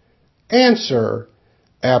one? Answer.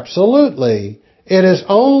 Absolutely. It is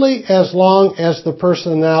only as long as the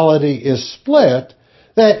personality is split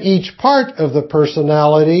that each part of the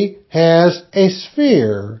personality has a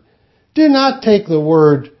sphere. Do not take the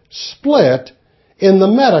word split in the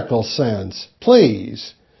medical sense,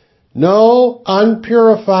 please. No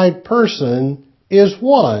unpurified person is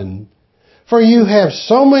one, for you have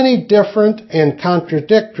so many different and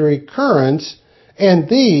contradictory currents, and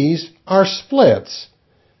these are splits.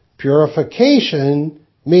 Purification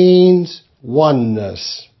means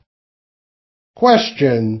oneness.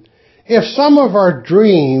 Question. If some of our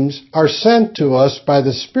dreams are sent to us by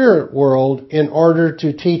the spirit world in order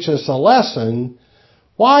to teach us a lesson,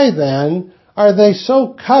 why then are they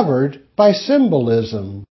so covered by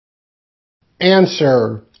symbolism?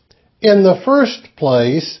 Answer. In the first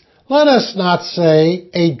place, let us not say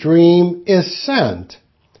a dream is sent.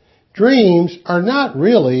 Dreams are not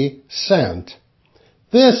really sent.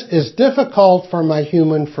 This is difficult for my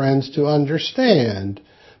human friends to understand,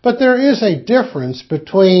 but there is a difference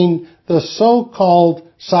between the so-called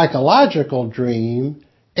psychological dream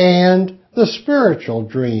and the spiritual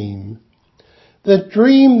dream. The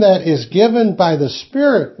dream that is given by the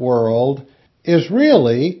spirit world is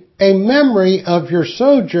really a memory of your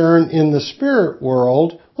sojourn in the spirit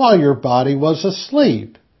world while your body was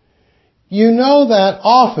asleep. You know that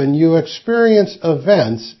often you experience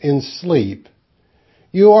events in sleep.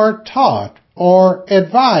 You are taught or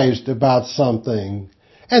advised about something,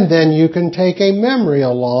 and then you can take a memory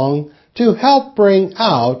along to help bring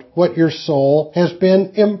out what your soul has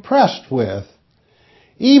been impressed with.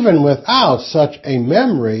 Even without such a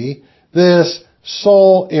memory, this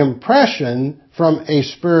soul impression from a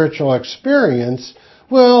spiritual experience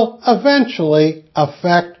will eventually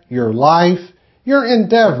affect your life, your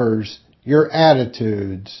endeavors, your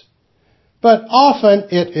attitudes. But often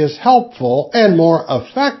it is helpful and more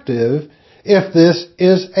effective if this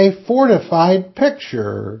is a fortified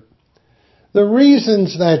picture. The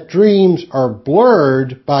reasons that dreams are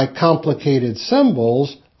blurred by complicated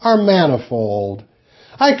symbols are manifold.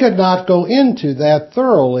 I could not go into that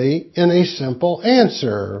thoroughly in a simple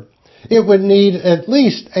answer. It would need at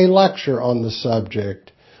least a lecture on the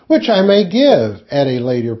subject, which I may give at a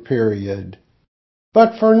later period.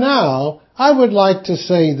 But for now, I would like to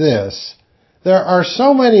say this. There are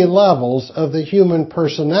so many levels of the human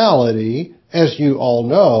personality, as you all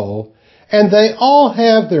know, and they all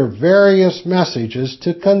have their various messages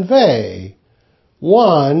to convey.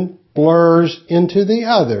 One blurs into the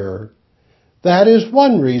other. That is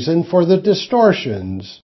one reason for the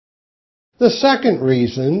distortions. The second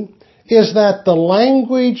reason is that the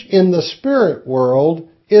language in the spirit world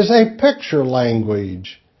is a picture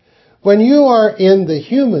language. When you are in the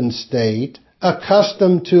human state,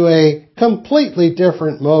 accustomed to a completely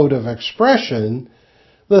different mode of expression,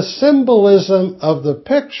 the symbolism of the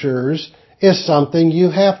pictures is something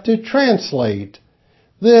you have to translate.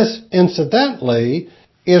 This, incidentally,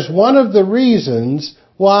 is one of the reasons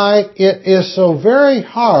why it is so very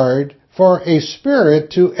hard for a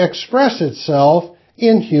spirit to express itself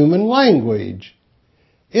in human language.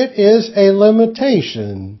 It is a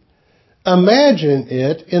limitation. Imagine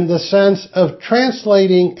it in the sense of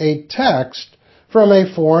translating a text from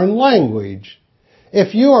a foreign language.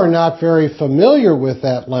 If you are not very familiar with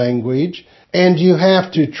that language and you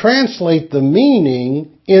have to translate the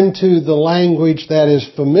meaning into the language that is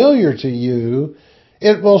familiar to you,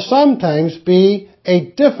 It will sometimes be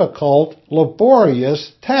a difficult,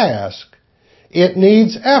 laborious task. It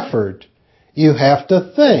needs effort. You have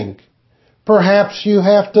to think. Perhaps you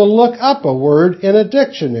have to look up a word in a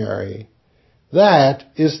dictionary. That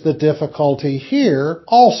is the difficulty here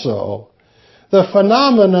also. The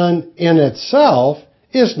phenomenon in itself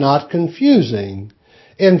is not confusing.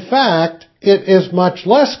 In fact, it is much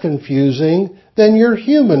less confusing than your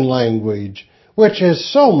human language, which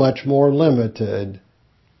is so much more limited.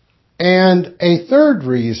 And a third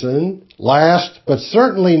reason, last but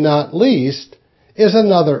certainly not least, is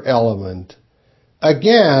another element.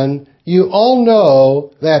 Again, you all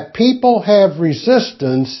know that people have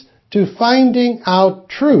resistance to finding out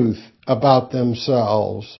truth about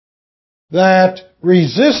themselves. That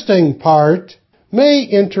resisting part may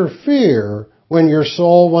interfere when your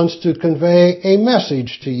soul wants to convey a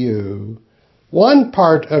message to you. One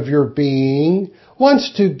part of your being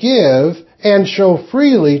wants to give and show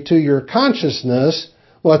freely to your consciousness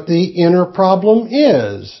what the inner problem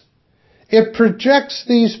is. It projects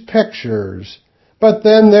these pictures, but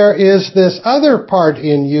then there is this other part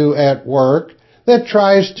in you at work that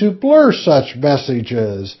tries to blur such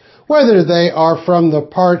messages, whether they are from the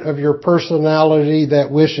part of your personality that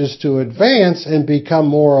wishes to advance and become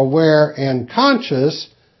more aware and conscious,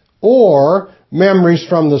 or memories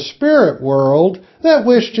from the spirit world that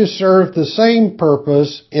wish to serve the same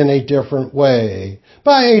purpose in a different way,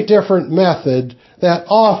 by a different method that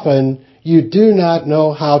often you do not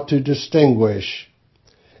know how to distinguish.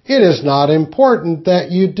 It is not important that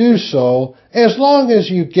you do so as long as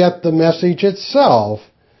you get the message itself.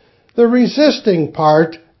 The resisting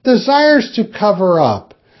part desires to cover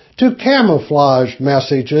up, to camouflage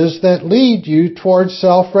messages that lead you towards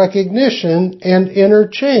self-recognition and inner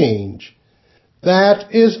change.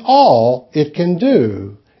 That is all it can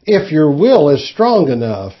do, if your will is strong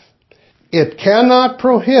enough. It cannot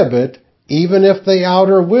prohibit, even if the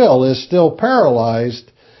outer will is still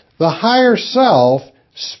paralyzed, the higher self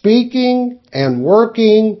speaking and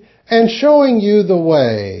working and showing you the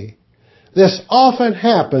way. This often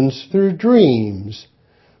happens through dreams.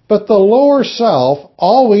 But the lower self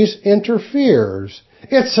always interferes.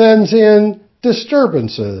 It sends in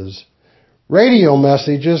disturbances. Radio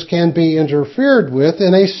messages can be interfered with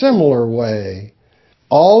in a similar way.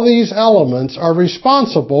 All these elements are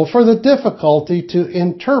responsible for the difficulty to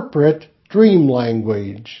interpret dream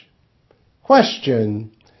language.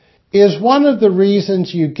 Question: is one of the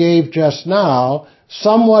reasons you gave just now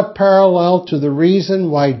somewhat parallel to the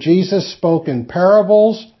reason why Jesus spoke in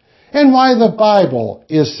parables and why the Bible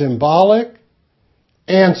is symbolic?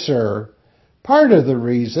 Answer: part of the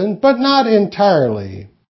reason, but not entirely.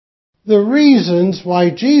 The reasons why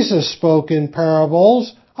Jesus spoke in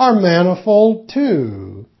parables are manifold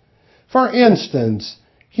too. For instance,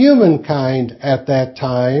 humankind at that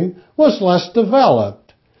time was less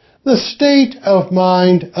developed. The state of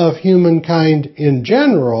mind of humankind in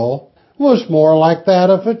general was more like that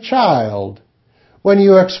of a child. When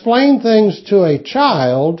you explain things to a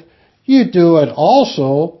child, you do it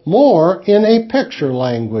also more in a picture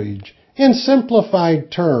language, in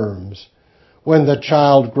simplified terms. When the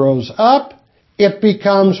child grows up, it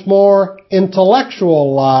becomes more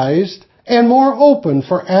intellectualized and more open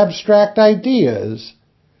for abstract ideas.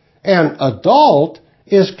 An adult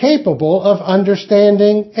is capable of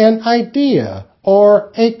understanding an idea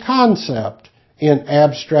or a concept in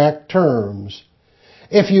abstract terms.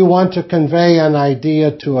 If you want to convey an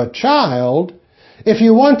idea to a child, if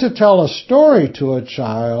you want to tell a story to a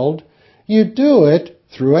child, you do it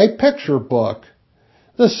through a picture book.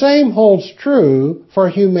 The same holds true for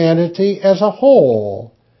humanity as a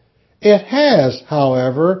whole. It has,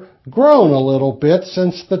 however, grown a little bit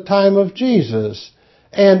since the time of Jesus,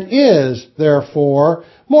 and is, therefore,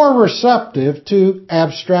 more receptive to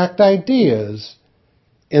abstract ideas.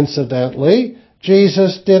 Incidentally,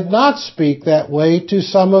 Jesus did not speak that way to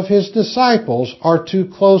some of his disciples or to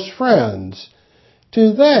close friends.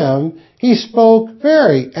 To them, he spoke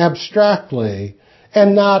very abstractly,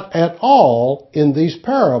 and not at all in these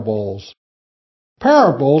parables.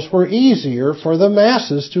 Parables were easier for the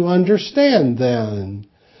masses to understand then.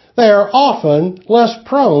 They are often less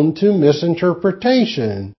prone to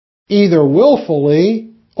misinterpretation, either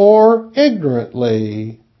willfully or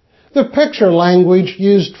ignorantly. The picture language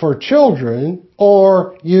used for children,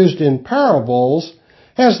 or used in parables,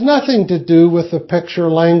 has nothing to do with the picture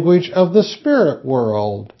language of the spirit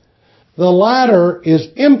world. The latter is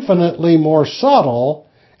infinitely more subtle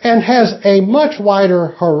and has a much wider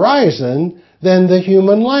horizon than the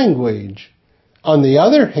human language. On the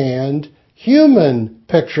other hand, human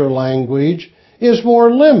picture language is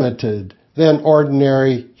more limited than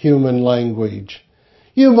ordinary human language.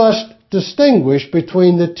 You must distinguish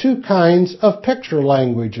between the two kinds of picture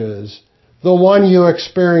languages. The one you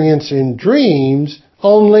experience in dreams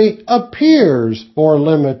only appears more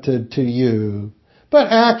limited to you, but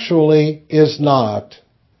actually is not.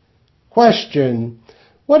 Question: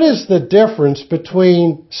 what is the difference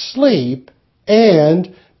between sleep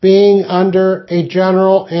and being under a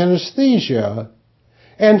general anesthesia?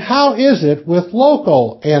 And how is it with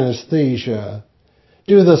local anesthesia?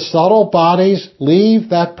 Do the subtle bodies leave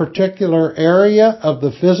that particular area of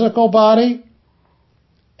the physical body?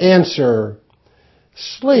 Answer: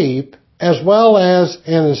 sleep, as well as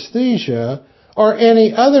anesthesia, or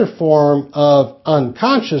any other form of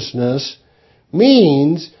unconsciousness,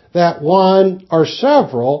 means that one or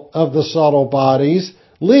several of the subtle bodies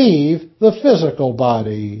leave the physical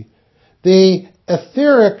body. The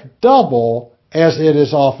etheric double, as it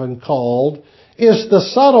is often called, is the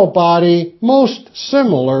subtle body most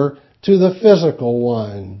similar to the physical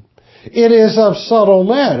one. It is of subtle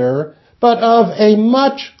matter, but of a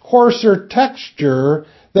much coarser texture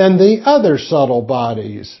than the other subtle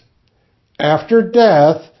bodies. After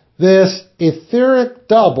death, this etheric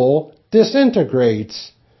double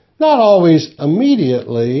disintegrates, not always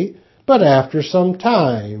immediately, but after some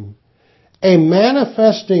time. A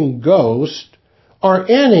manifesting ghost, or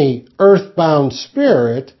any earthbound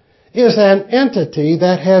spirit, is an entity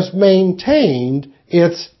that has maintained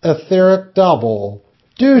its etheric double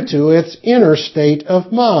due to its inner state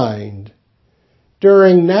of mind.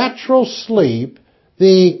 During natural sleep,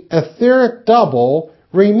 the etheric double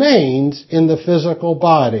remains in the physical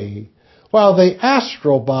body, while the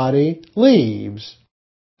astral body leaves.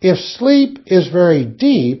 If sleep is very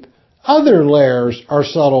deep, other layers or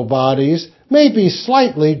subtle bodies may be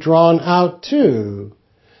slightly drawn out too.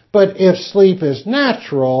 But if sleep is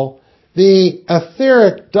natural, the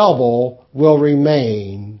etheric double will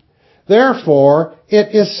remain. Therefore,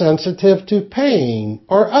 it is sensitive to pain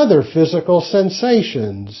or other physical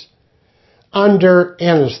sensations. Under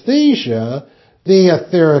anesthesia, the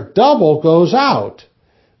etheric double goes out.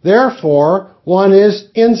 Therefore, one is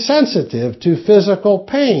insensitive to physical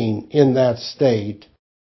pain in that state.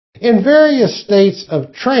 In various states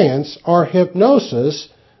of trance or hypnosis,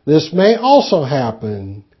 this may also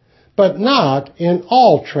happen, but not in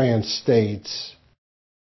all trance states.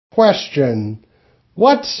 Question: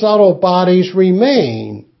 what subtle bodies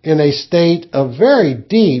remain in a state of very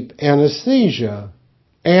deep anesthesia?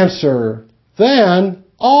 Answer: then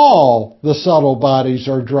all the subtle bodies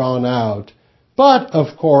are drawn out, but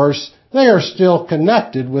of course they are still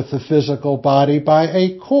connected with the physical body by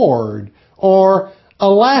a cord or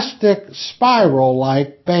elastic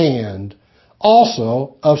spiral-like band,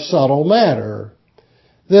 also of subtle matter.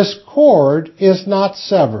 This cord is not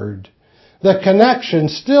severed. The connection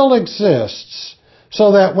still exists,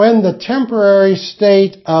 so that when the temporary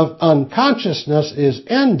state of unconsciousness is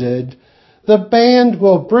ended, the band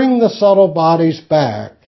will bring the subtle bodies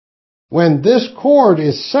back. When this cord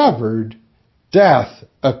is severed, death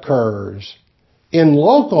occurs. In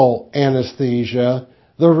local anesthesia,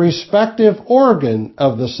 the respective organ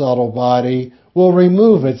of the subtle body will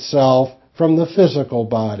remove itself from the physical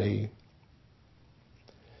body.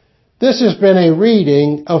 This has been a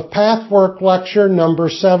reading of Pathwork Lecture number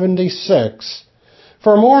 76.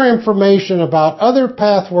 For more information about other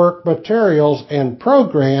Pathwork materials and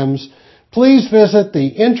programs, please visit the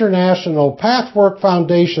International Pathwork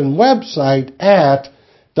Foundation website at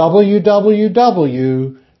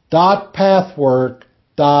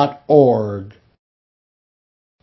www.pathwork.org.